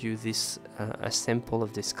just showed you this a sample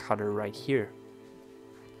of this color right here.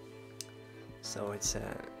 So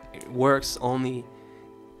it works only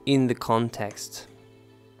in the context.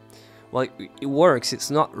 Well, it works.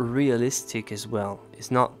 It's not realistic as well.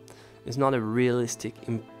 It's not a realistic,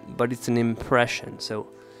 but it's an impression. So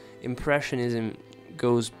impressionism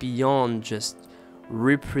goes beyond just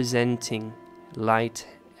representing light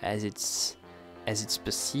as it's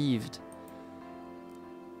perceived.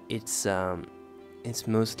 It's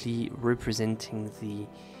mostly representing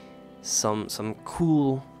some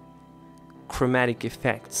cool chromatic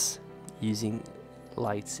effects using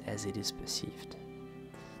light as it is perceived.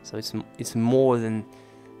 So it's more than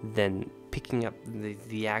picking up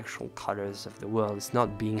the actual colors of the world. It's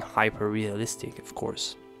not being hyper realistic, of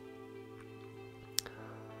course.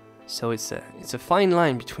 So it's a fine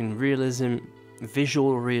line between realism,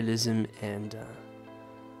 visual realism, and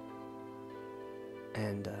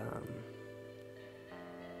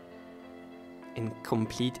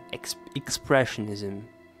complete expressionism.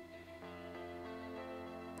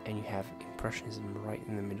 And you have impressionism right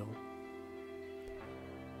in the middle.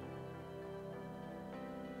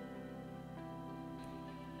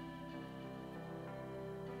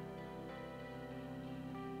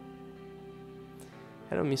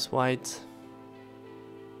 Hello Miss White.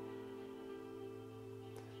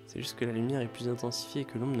 C'est juste que la lumière est plus intensifiée et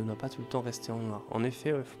que l'ombre ne doit pas tout le temps rester en noir. En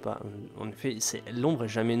effet, ouais, faut pas. En effet, l'ombre est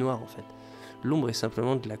jamais noire en fait. L'ombre est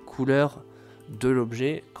simplement de la couleur de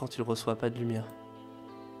l'objet quand il reçoit pas de lumière.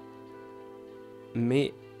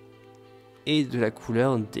 Mais et de la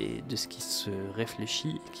couleur de ce qui se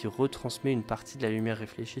réfléchit et qui retransmet une partie de la lumière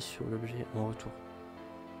réfléchie sur l'objet en retour.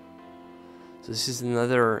 So this is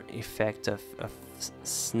another effect of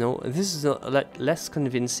snow. This is a lot less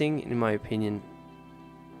convincing, in my opinion,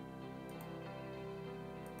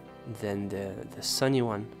 than the sunny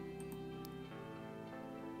one.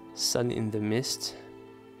 Sun in the mist.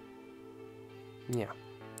 Yeah,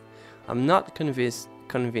 I'm not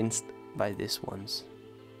convinced by this ones.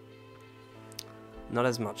 Not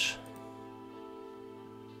as much.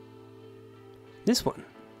 This one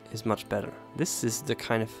is much better. This is the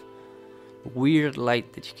kind of weird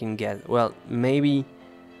light that you can get. Well, maybe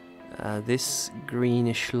this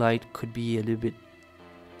greenish light could be a little bit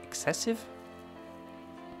excessive,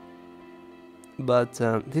 but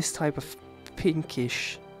this type of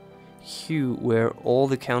pinkish hue where all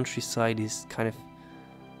the countryside is kind of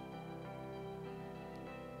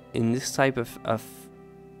in this type of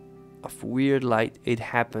weird light, it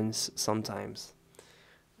happens sometimes.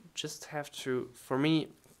 Just have to, for me,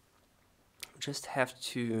 just have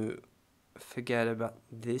to forget about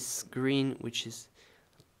this green, which is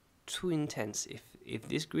too intense. If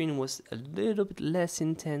this green was a little bit less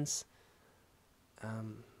intense,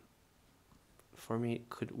 for me it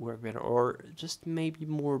could work better, or just maybe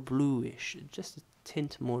more bluish, just a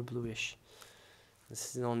tint more bluish. This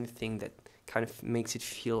is the only thing that kind of makes it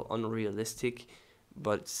feel unrealistic,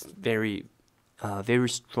 but it's very very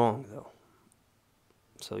strong though.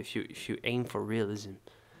 So if you aim for realism,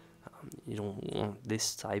 you don't want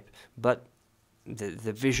this type, but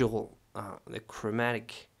the visual, the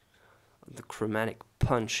chromatic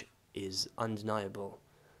punch is undeniable.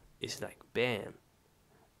 It's like bam.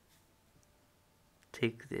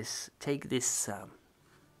 Take this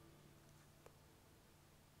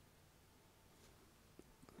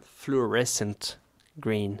fluorescent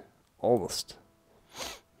green, almost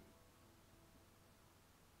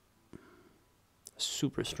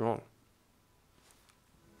super strong.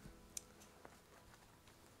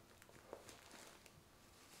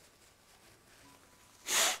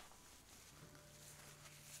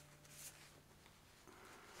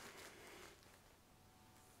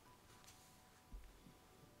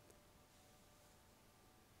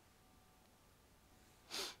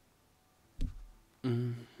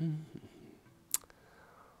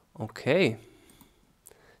 Okay,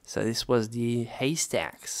 so this was the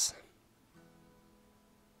haystacks.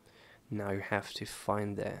 Now you have to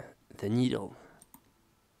find the needle.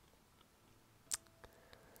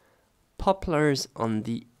 Poplars on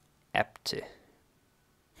the Epte.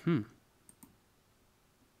 You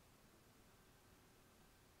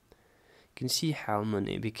can see how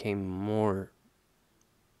Monet became more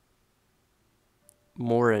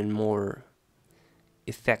and more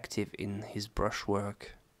effective in his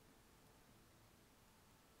brushwork.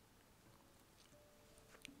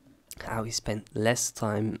 How he spent less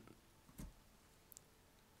time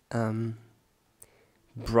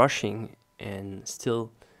brushing and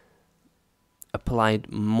still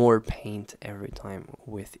applied more paint every time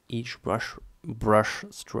with each brush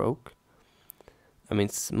stroke. I mean,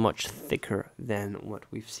 it's much thicker than what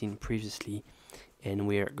we've seen previously, and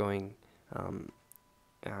we are going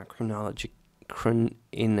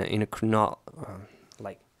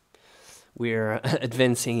like we're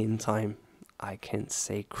advancing in time. I can't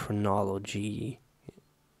say chronology.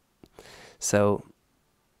 So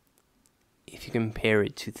if you compare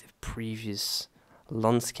it to the previous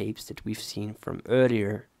landscapes that we've seen from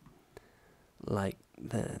earlier, like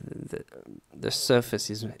the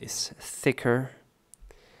surface is thicker,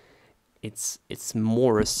 it's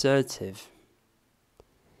more assertive,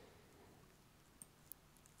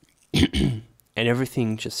 and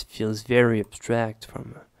everything just feels very abstract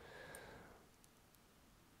from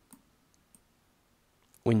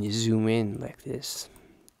when you zoom in like this.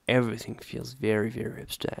 Everything feels very, very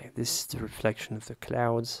abstract. This is the reflection of the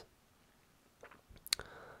clouds.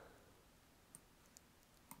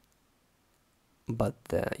 But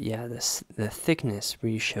the thickness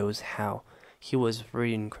really shows how he was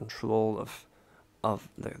really in control of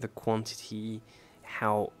the quantity.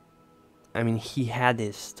 How, I mean, he had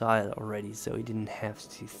his style already, so he didn't have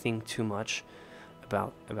to think too much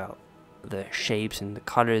about the shapes and the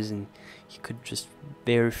colors, and he could just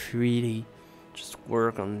very freely just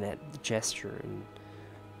work on that gesture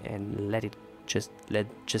and let it let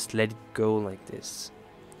it go like this,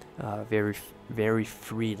 very very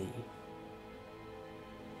freely.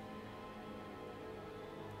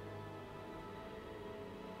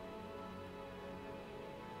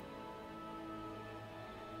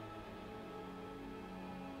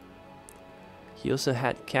 He also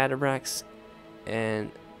had cataracts,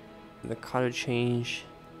 and the color change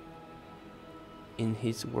in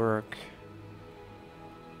his work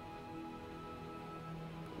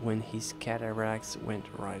when his cataracts went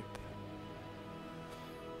ripe.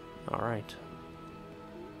 Alright.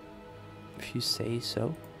 If you say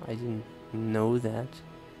so. I didn't know that.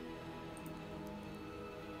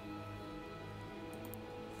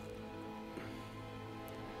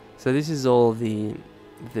 So this is all the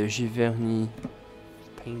Giverny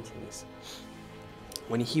paintings.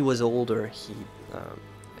 When he was older, he, I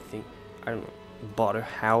think, I don't know, bought a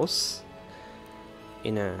house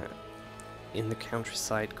in the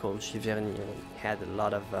countryside called Giverny, and had a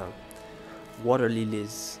lot of water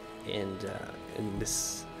lilies and in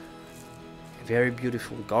this very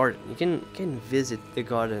beautiful garden. You can visit the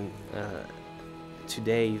garden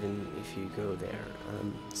today, even if you go there.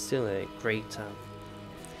 Still a great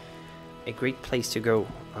place to go,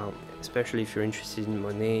 especially if you're interested in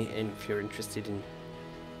Monet and if you're interested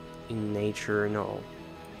in nature and all.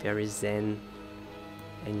 Very zen,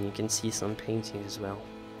 and you can see some paintings as well.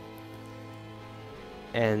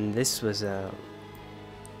 And this was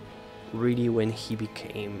really when he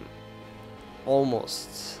became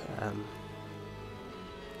almost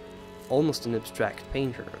an abstract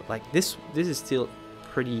painter. Like this is still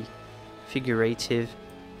pretty figurative,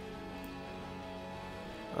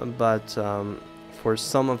 but for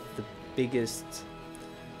some of the biggest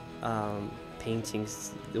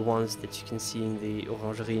paintings, the ones that you can see in the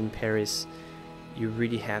Orangerie in Paris, you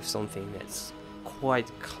really have something that's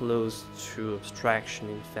quite close to abstraction,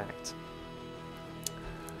 in fact,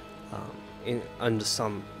 under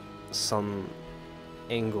some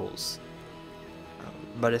angles,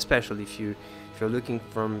 but especially if you're looking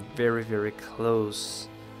from very, very close,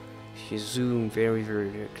 if you zoom very, very,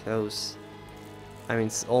 very close, I mean,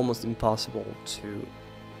 it's almost impossible to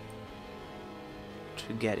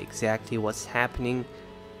get exactly what's happening.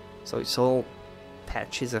 So it's all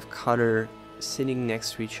patches of color sitting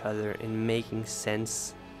next to each other and making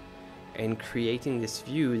sense and creating this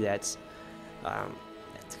view that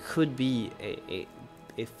could be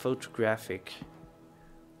a photographic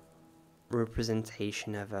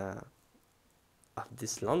representation of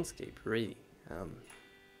this landscape, really.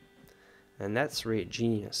 And that's really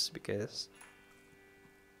genius, because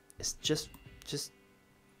it's just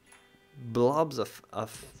blobs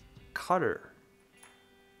of color.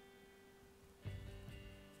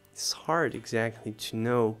 It's hard exactly to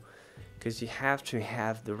know, because you have to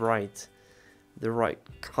have the right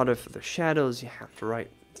color for the shadows. You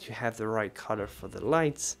have the right color for the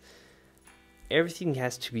lights. Everything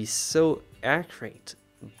has to be so accurate,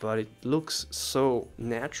 but it looks so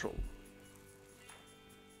natural.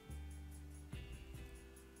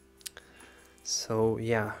 So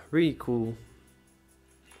yeah, really cool.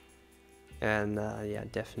 And yeah,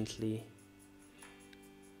 definitely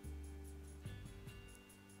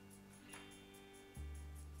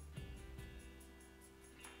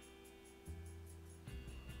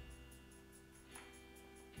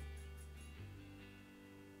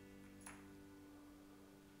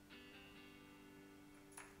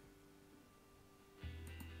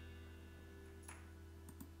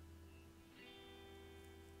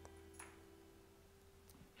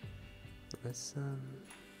let's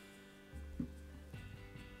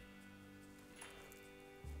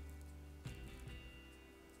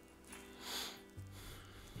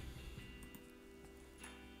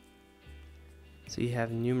so you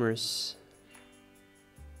have numerous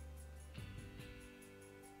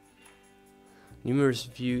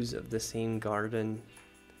views of the same garden,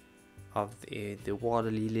 of the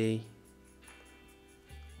water lily.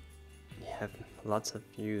 You have lots of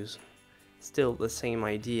views. Still the same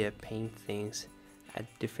idea, paint things at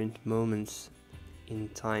different moments in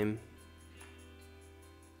time.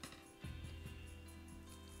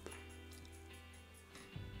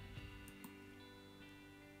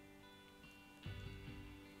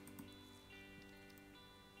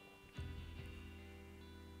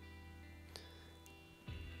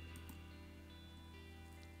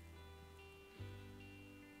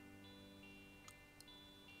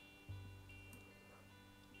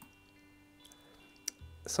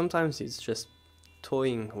 Sometimes it's just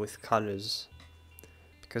toying with colors,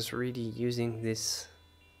 because really using this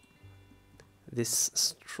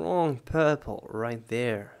strong purple right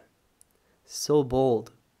there, so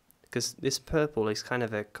bold, because this purple is kind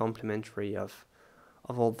of a complementary of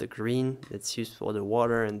all the green that's used for the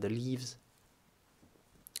water and the leaves,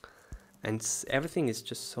 and everything is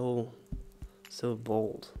just so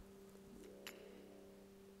bold.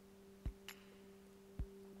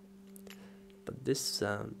 But this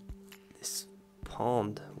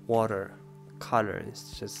pond water color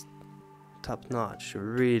is just top notch. It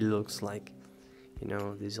really looks like, you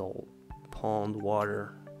know, this old pond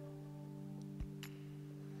water.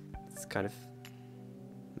 It's kind of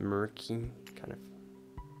murky, kind of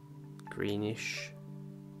greenish.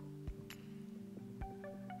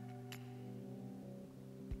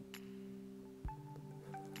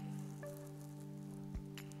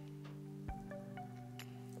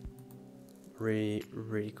 really,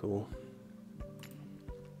 really cool.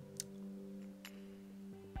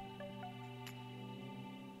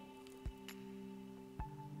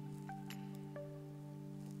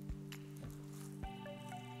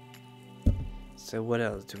 So what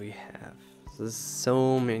else do we have? There's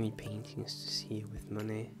so many paintings to see with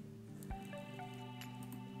Monet.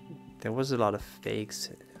 There was a lot of fakes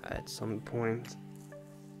at some point.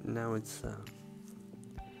 Now it's a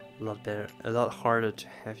lot better, a lot harder to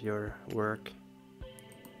have your work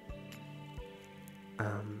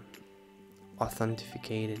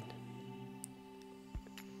authenticated.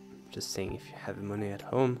 Just saying, if you have Monet at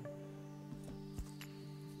home,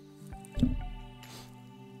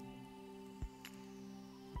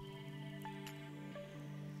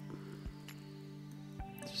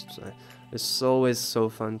 it's always so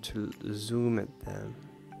fun to zoom at them,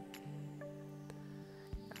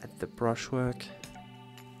 at the brushwork.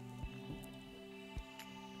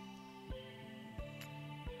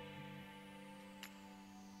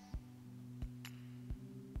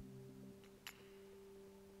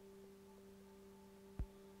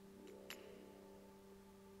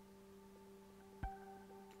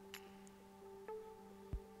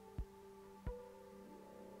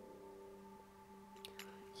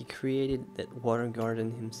 He created that water garden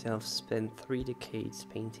himself, spent 3 decades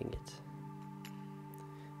painting it.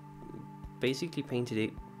 Basically painted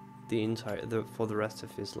it for the rest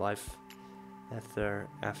of his life after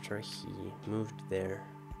he moved there.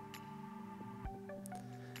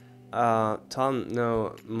 Tom,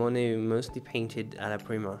 no, Monet mostly painted alla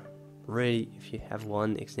prima. Really, if you have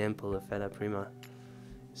one example of alla prima,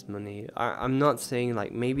 it's Monet. I'm not saying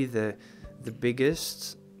like maybe the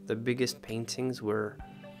biggest paintings were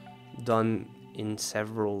done in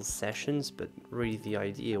several sessions, but really the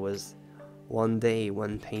idea was one day,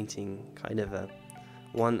 one painting, kind of a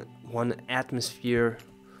one atmosphere,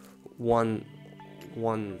 one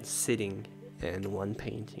sitting, and one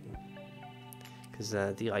painting, because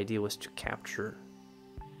the idea was to capture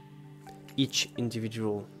each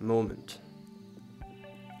individual moment.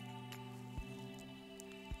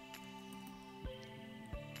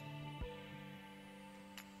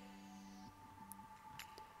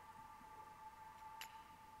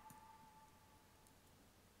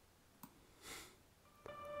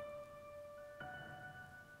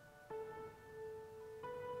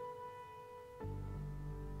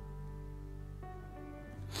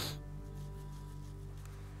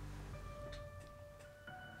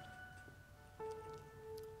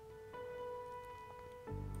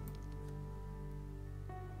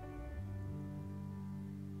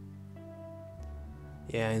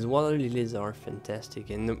 Yeah, his water lilies are fantastic,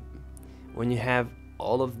 and when you have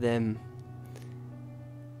all of them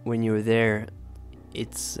when you're there,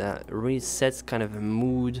 it's really sets kind of a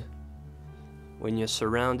mood when you're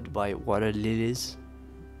surrounded by water lilies.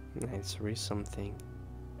 It's really something.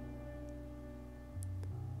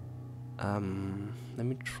 Let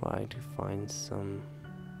me try to find some.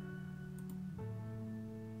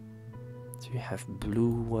 So you have blue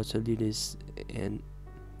water lilies, and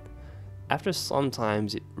after some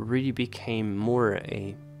times it really became more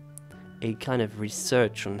a kind of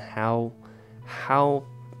research on how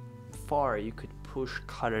far you could push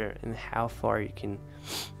color and how far you can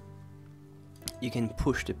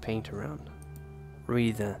push the paint around.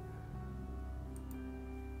 Really,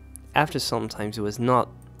 after sometimes it was not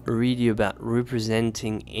really about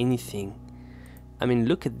representing anything. I mean,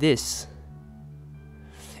 look at this,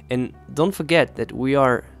 and don't forget that we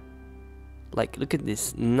are, like, look at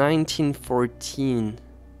this,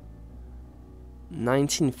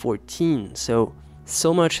 1914, so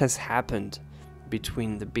much has happened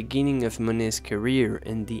between the beginning of Monet's career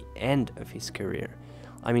and the end of his career.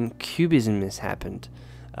 I mean, Cubism has happened.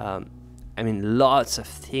 I mean, lots of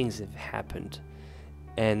things have happened,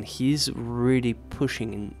 and he's really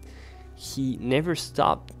pushing, and he never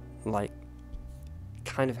stopped, like,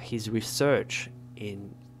 kind of his research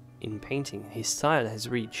in painting. His style has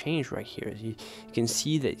really changed right here. You can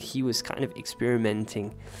see that he was kind of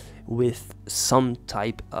experimenting with some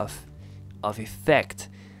type of effect,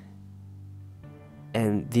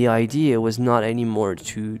 and the idea was not anymore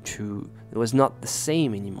it was not the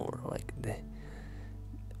same anymore. Like,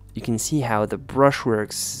 you can see how the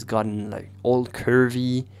brushworks has gotten like all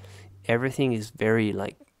curvy. Everything is very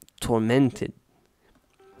like tormented.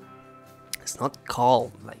 It's not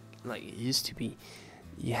calm like it used to be.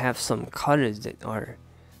 You have some colors that are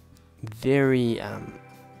very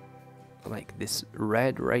like this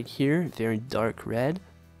red right here, very dark red,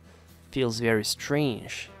 feels very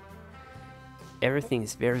strange. Everything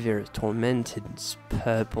is very, very tormented. It's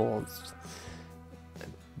purple,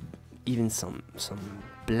 even some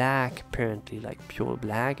black, apparently like pure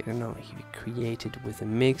black. I don't know if he created with a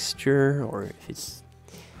mixture or if it's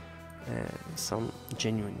some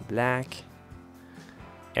genuine black.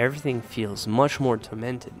 Everything feels much more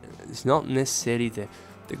tormented. It's not necessarily the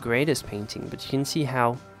greatest painting, but you can see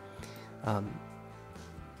how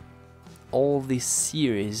all this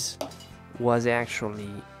series was actually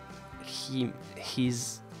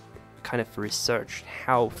he's kind of researched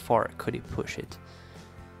how far could he push it.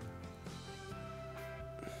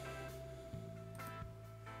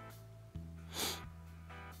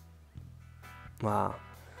 Wow,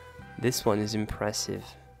 this one is impressive.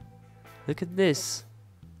 Look at this.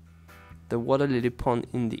 The water lily pond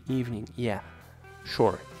in the evening. Yeah,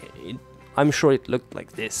 sure. I'm sure it looked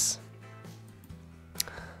like this.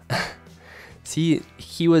 See,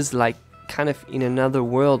 he was like kind of in another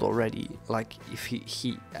world already. Like if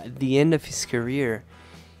he at the end of his career,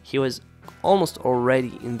 he was almost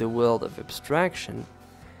already in the world of abstraction.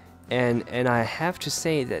 And I have to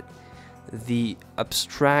say that the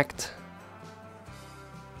abstract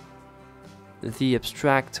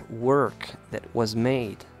work that was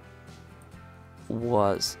made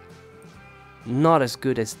was not as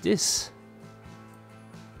good as this.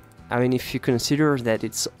 I mean, if you consider that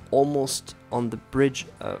it's almost on the bridge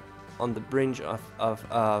of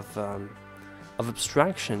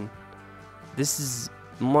abstraction, this is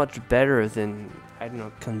much better than, I don't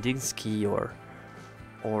know, Kandinsky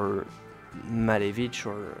or Malevich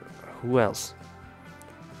or who else.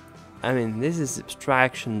 I mean, this is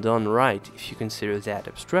abstraction done right if you consider that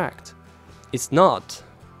abstract. It's not,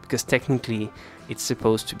 because technically it's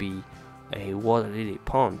supposed to be a water lily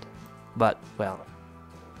pond, but well.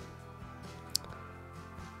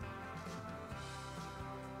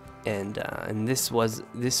 And this was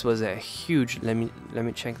a huge. Let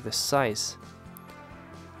me check the size.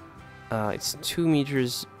 It's 2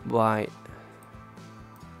 meters by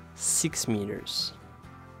 6 meters.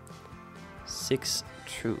 6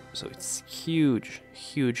 true. So it's huge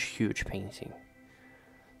painting.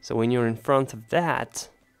 So when you're in front of that,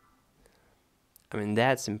 I mean,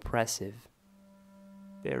 that's impressive.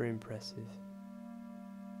 Very impressive.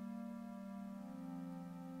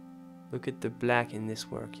 Look at the black in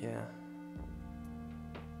this work, yeah.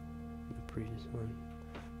 The previous one.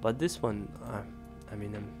 But this one, I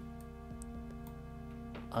mean,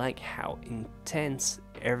 I like how intense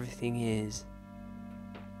everything is.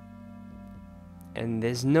 And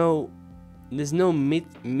there's no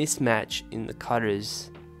mismatch in the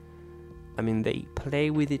colors. I mean, they play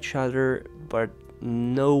with each other, but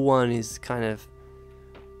no one is kind of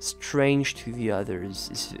strange to the others.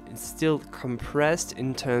 It's still compressed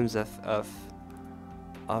in terms of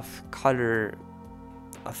color,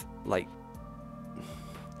 of like,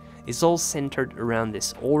 it's all centered around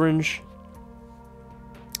this orange,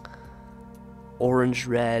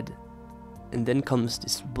 red, and then comes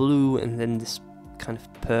this blue, and then this kind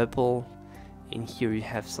of purple, and here you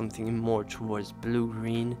have something more towards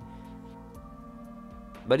blue-green.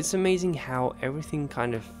 But it's amazing how everything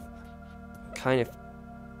kind of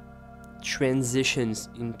transitions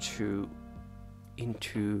into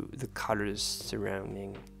the colors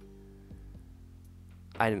surrounding.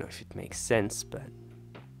 I don't know if it makes sense, but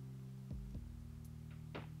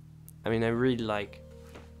I mean, I really like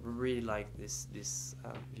this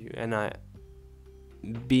view, and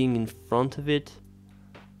being in front of it,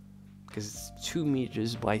 because it's 2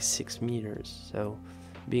 meters by 6 meters, so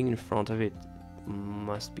being in front of it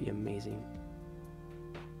must be amazing.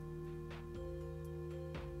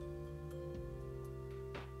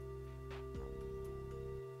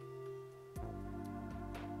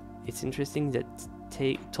 It's interesting that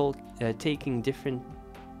taking different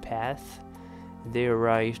paths, they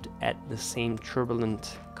arrived at the same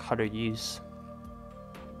turbulent color use.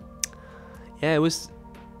 Yeah, it was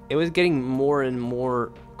getting more and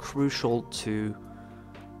more crucial to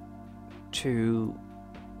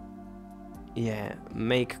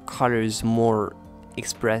make colors more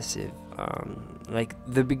expressive. Like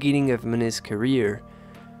the beginning of Monet's career,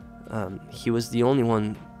 he was the only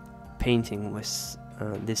one painting with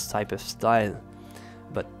this type of style,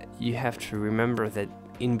 but you have to remember that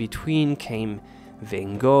in between came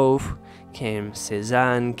Van Gogh, came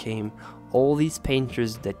Cézanne, came all these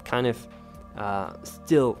painters that kind of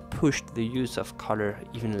still pushed the use of color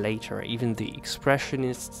even later, even the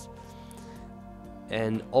Expressionists,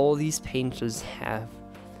 and all these painters have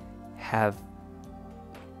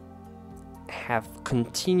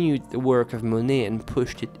continued the work of Monet and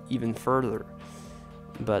pushed it even further.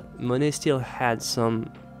 But Monet still had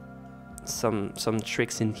some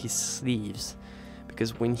tricks in his sleeves,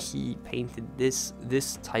 because when he painted this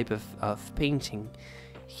type of painting,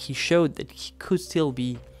 he showed that he could still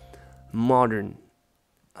be modern,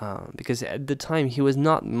 because at the time he was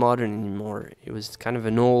not modern anymore. He was kind of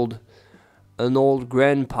an old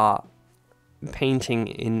grandpa painting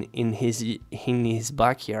in his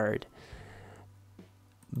backyard.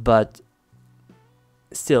 But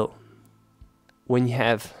still, when you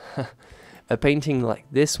have a painting like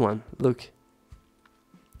this one, look,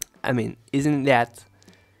 I mean, isn't that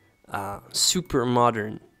super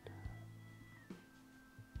modern?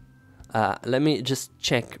 Let me just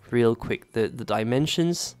check real quick the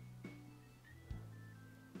dimensions.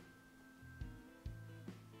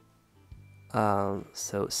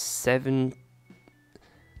 So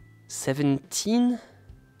 17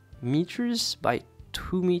 meters by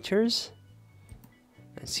 2 meters.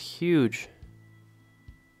 That's huge.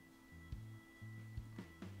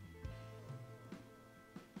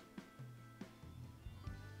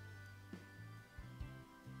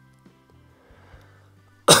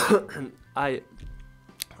 I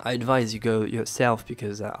advise you go yourself,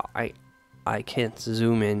 because I can't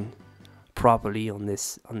zoom in properly on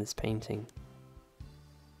this painting.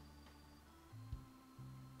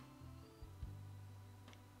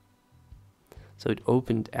 So it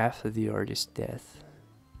opened after the artist's death.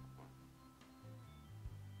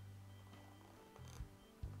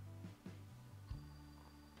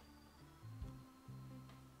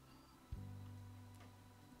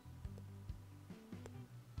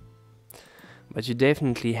 But you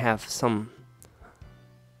definitely have some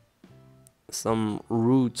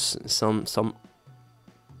roots, some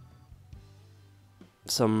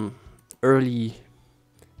early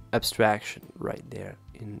abstraction right there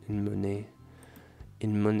in Monet,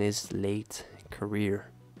 in Monet's late career.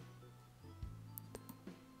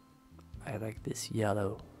 I like this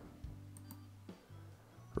yellow.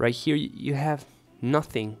 Right here you have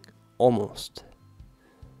nothing, almost.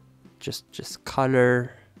 Just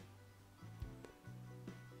color.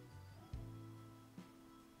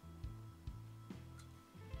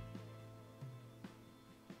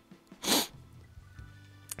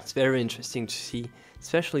 It's very interesting to see,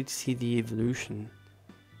 especially to see the evolution.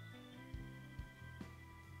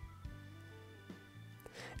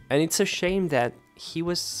 And it's a shame that he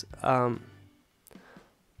was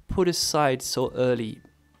put aside so early.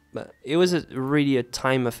 But it was really a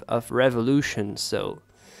time of revolution, so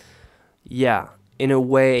yeah, in a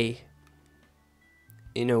way,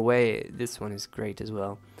 this one is great as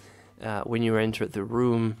well. When you enter the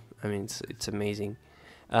room, I mean, it's amazing.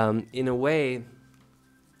 In a way,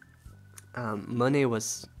 Monet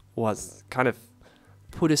was kind of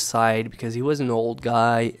put aside because he was an old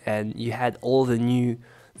guy, and you had all the new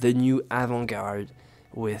avant-garde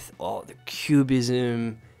with all the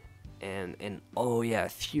cubism and oh yeah,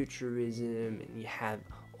 futurism, and you have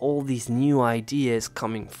all these new ideas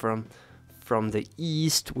coming from the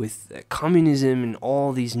East with communism and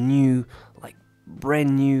all these new, like,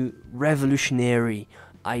 brand new revolutionary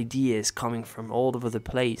ideas coming from all over the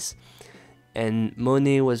place. And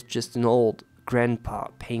Monet was just an old grandpa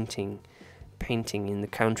painting in the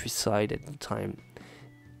countryside at the time,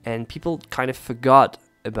 and people kind of forgot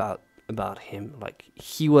about him. Like,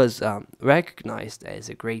 he was recognized as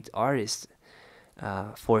a great artist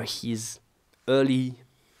for his early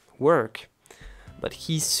work, but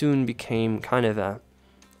he soon became kind of a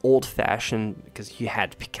old-fashioned, because you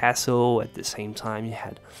had Picasso at the same time, you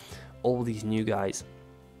had all these new guys,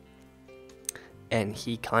 and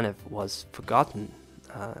he kind of was forgotten.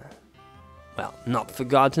 Well, not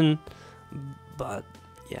forgotten, but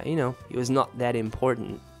yeah, you know, he was not that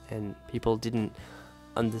important, and people didn't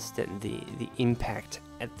understand the impact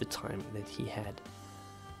at the time that he had.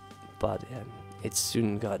 But it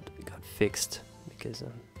soon got fixed, because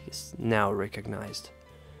he's now recognized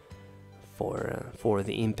for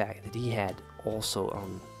the impact that he had also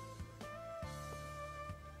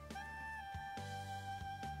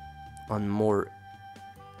on more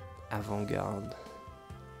avant-garde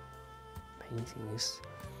paintings.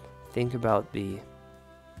 Think about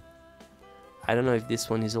I don't know if this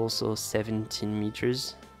one is also 17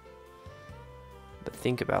 meters, but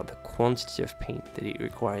think about the quantity of paint that it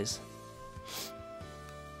requires.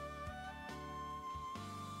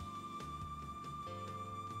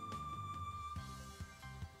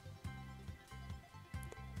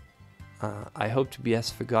 I hope to be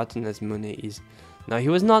as forgotten as Monet is. Now, he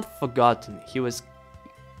was not forgotten,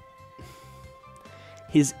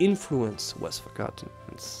 his influence was forgotten.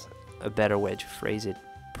 It's a better way to phrase it,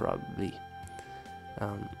 probably.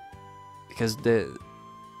 Because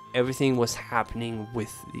everything was happening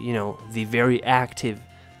with, you know, the very active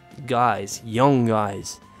guys, young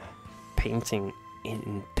guys, painting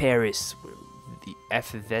in Paris, where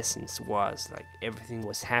effervescence was. Like everything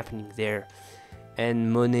was happening there,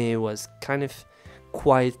 and Monet was kind of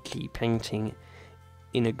quietly painting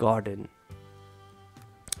in a garden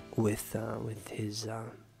with his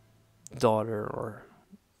daughter or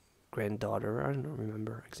granddaughter. I don't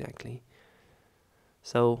remember exactly.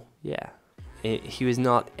 So yeah, he was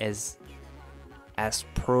not as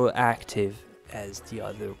proactive as the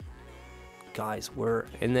other guys were,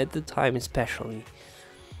 and at the time especially,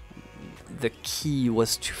 the key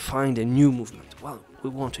was to find a new movement. Well, we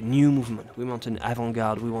want a new movement, we want an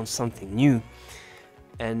avant-garde, we want something new.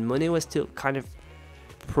 And Monet was still kind of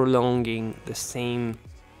prolonging the same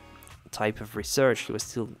type of research. He was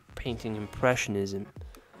still painting Impressionism.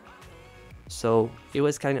 So it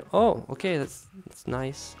was kind of, oh, okay, that's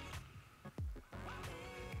nice.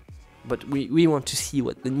 But we want to see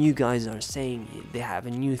what the new guys are saying. They have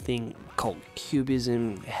a new thing called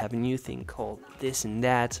Cubism. They have a new thing called this and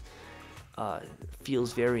that.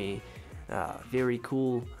 Feels very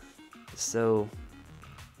cool. So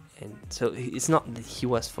it's not that he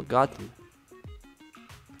was forgotten,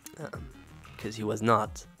 because he was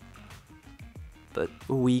not. But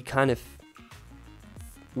we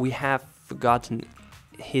have forgotten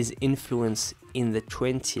his influence in the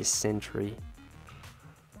 20th century.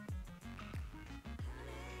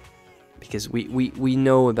 Because we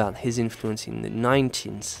know about his influence in the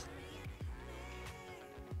 19th,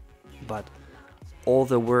 but all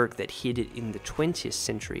the work that he did in the 20th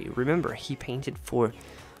century, remember, he painted for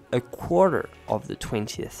a quarter of the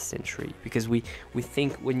 20th century, because we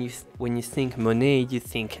think when you think Monet, you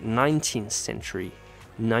think 19th century.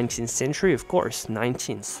 19th century, of course,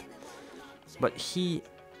 19th. But he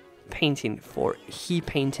painted for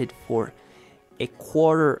a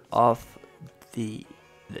quarter of the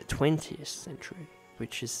 20th century,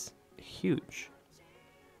 which is huge.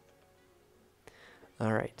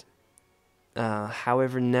 All right.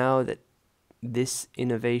 However, now that this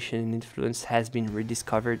innovation and influence has been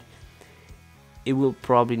rediscovered, it will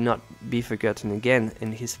probably not be forgotten again,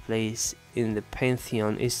 and his place in the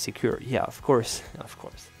pantheon is secure. Yeah, of course.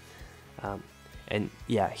 And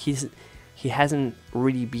yeah, he hasn't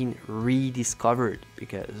really been rediscovered,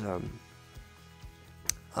 because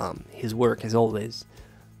his work has always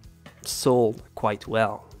sold quite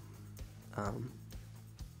well.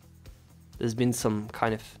 There's been some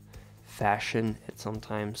kind of fashion at some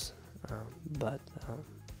times, but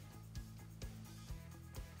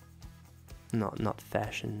not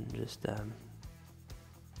fashion, just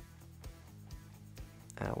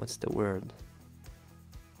what's the word?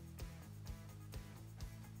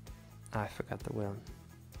 I forgot the word.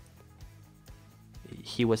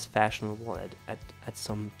 He was fashionable at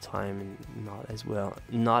some time, and not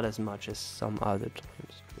as much as some other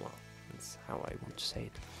times. Well, that's how I want to say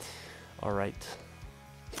it. All right.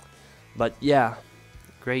 But yeah,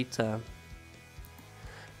 great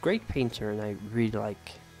painter, and I really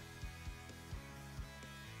like.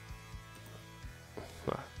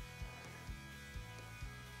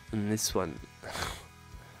 And this one,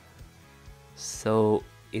 so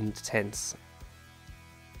intense.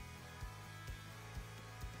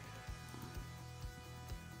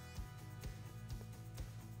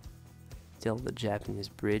 Still the Japanese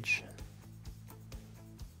bridge.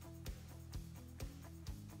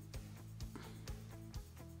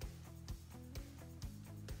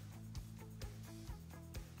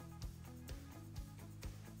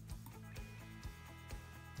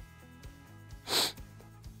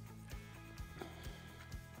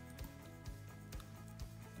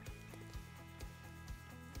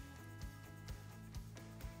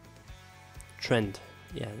 Trend.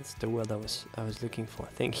 Yeah, that's the word I was looking for.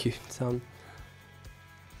 Thank you, Tom.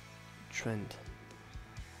 Trend.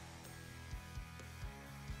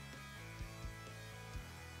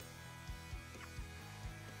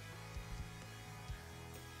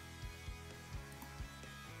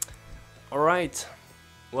 All right.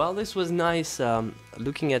 Well, this was nice.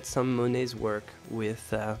 Looking at some Monet's work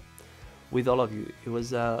with all of you. It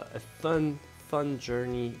was a fun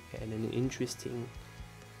journey and an interesting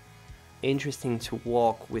to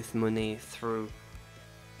walk with Monet through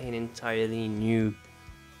an entirely new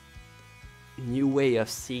way of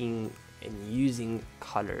seeing and using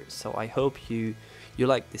color. So I hope you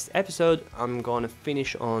like this episode. I'm gonna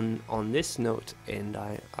finish on this note, and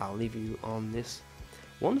I'll leave you on this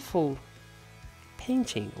wonderful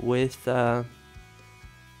painting with a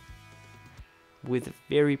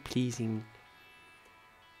very pleasing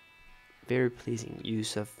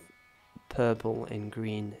use of purple and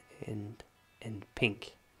green and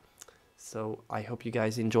pink. So I hope you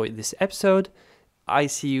guys enjoyed this episode. I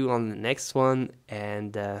see you on the next one,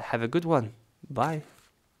 and have a good one. Bye.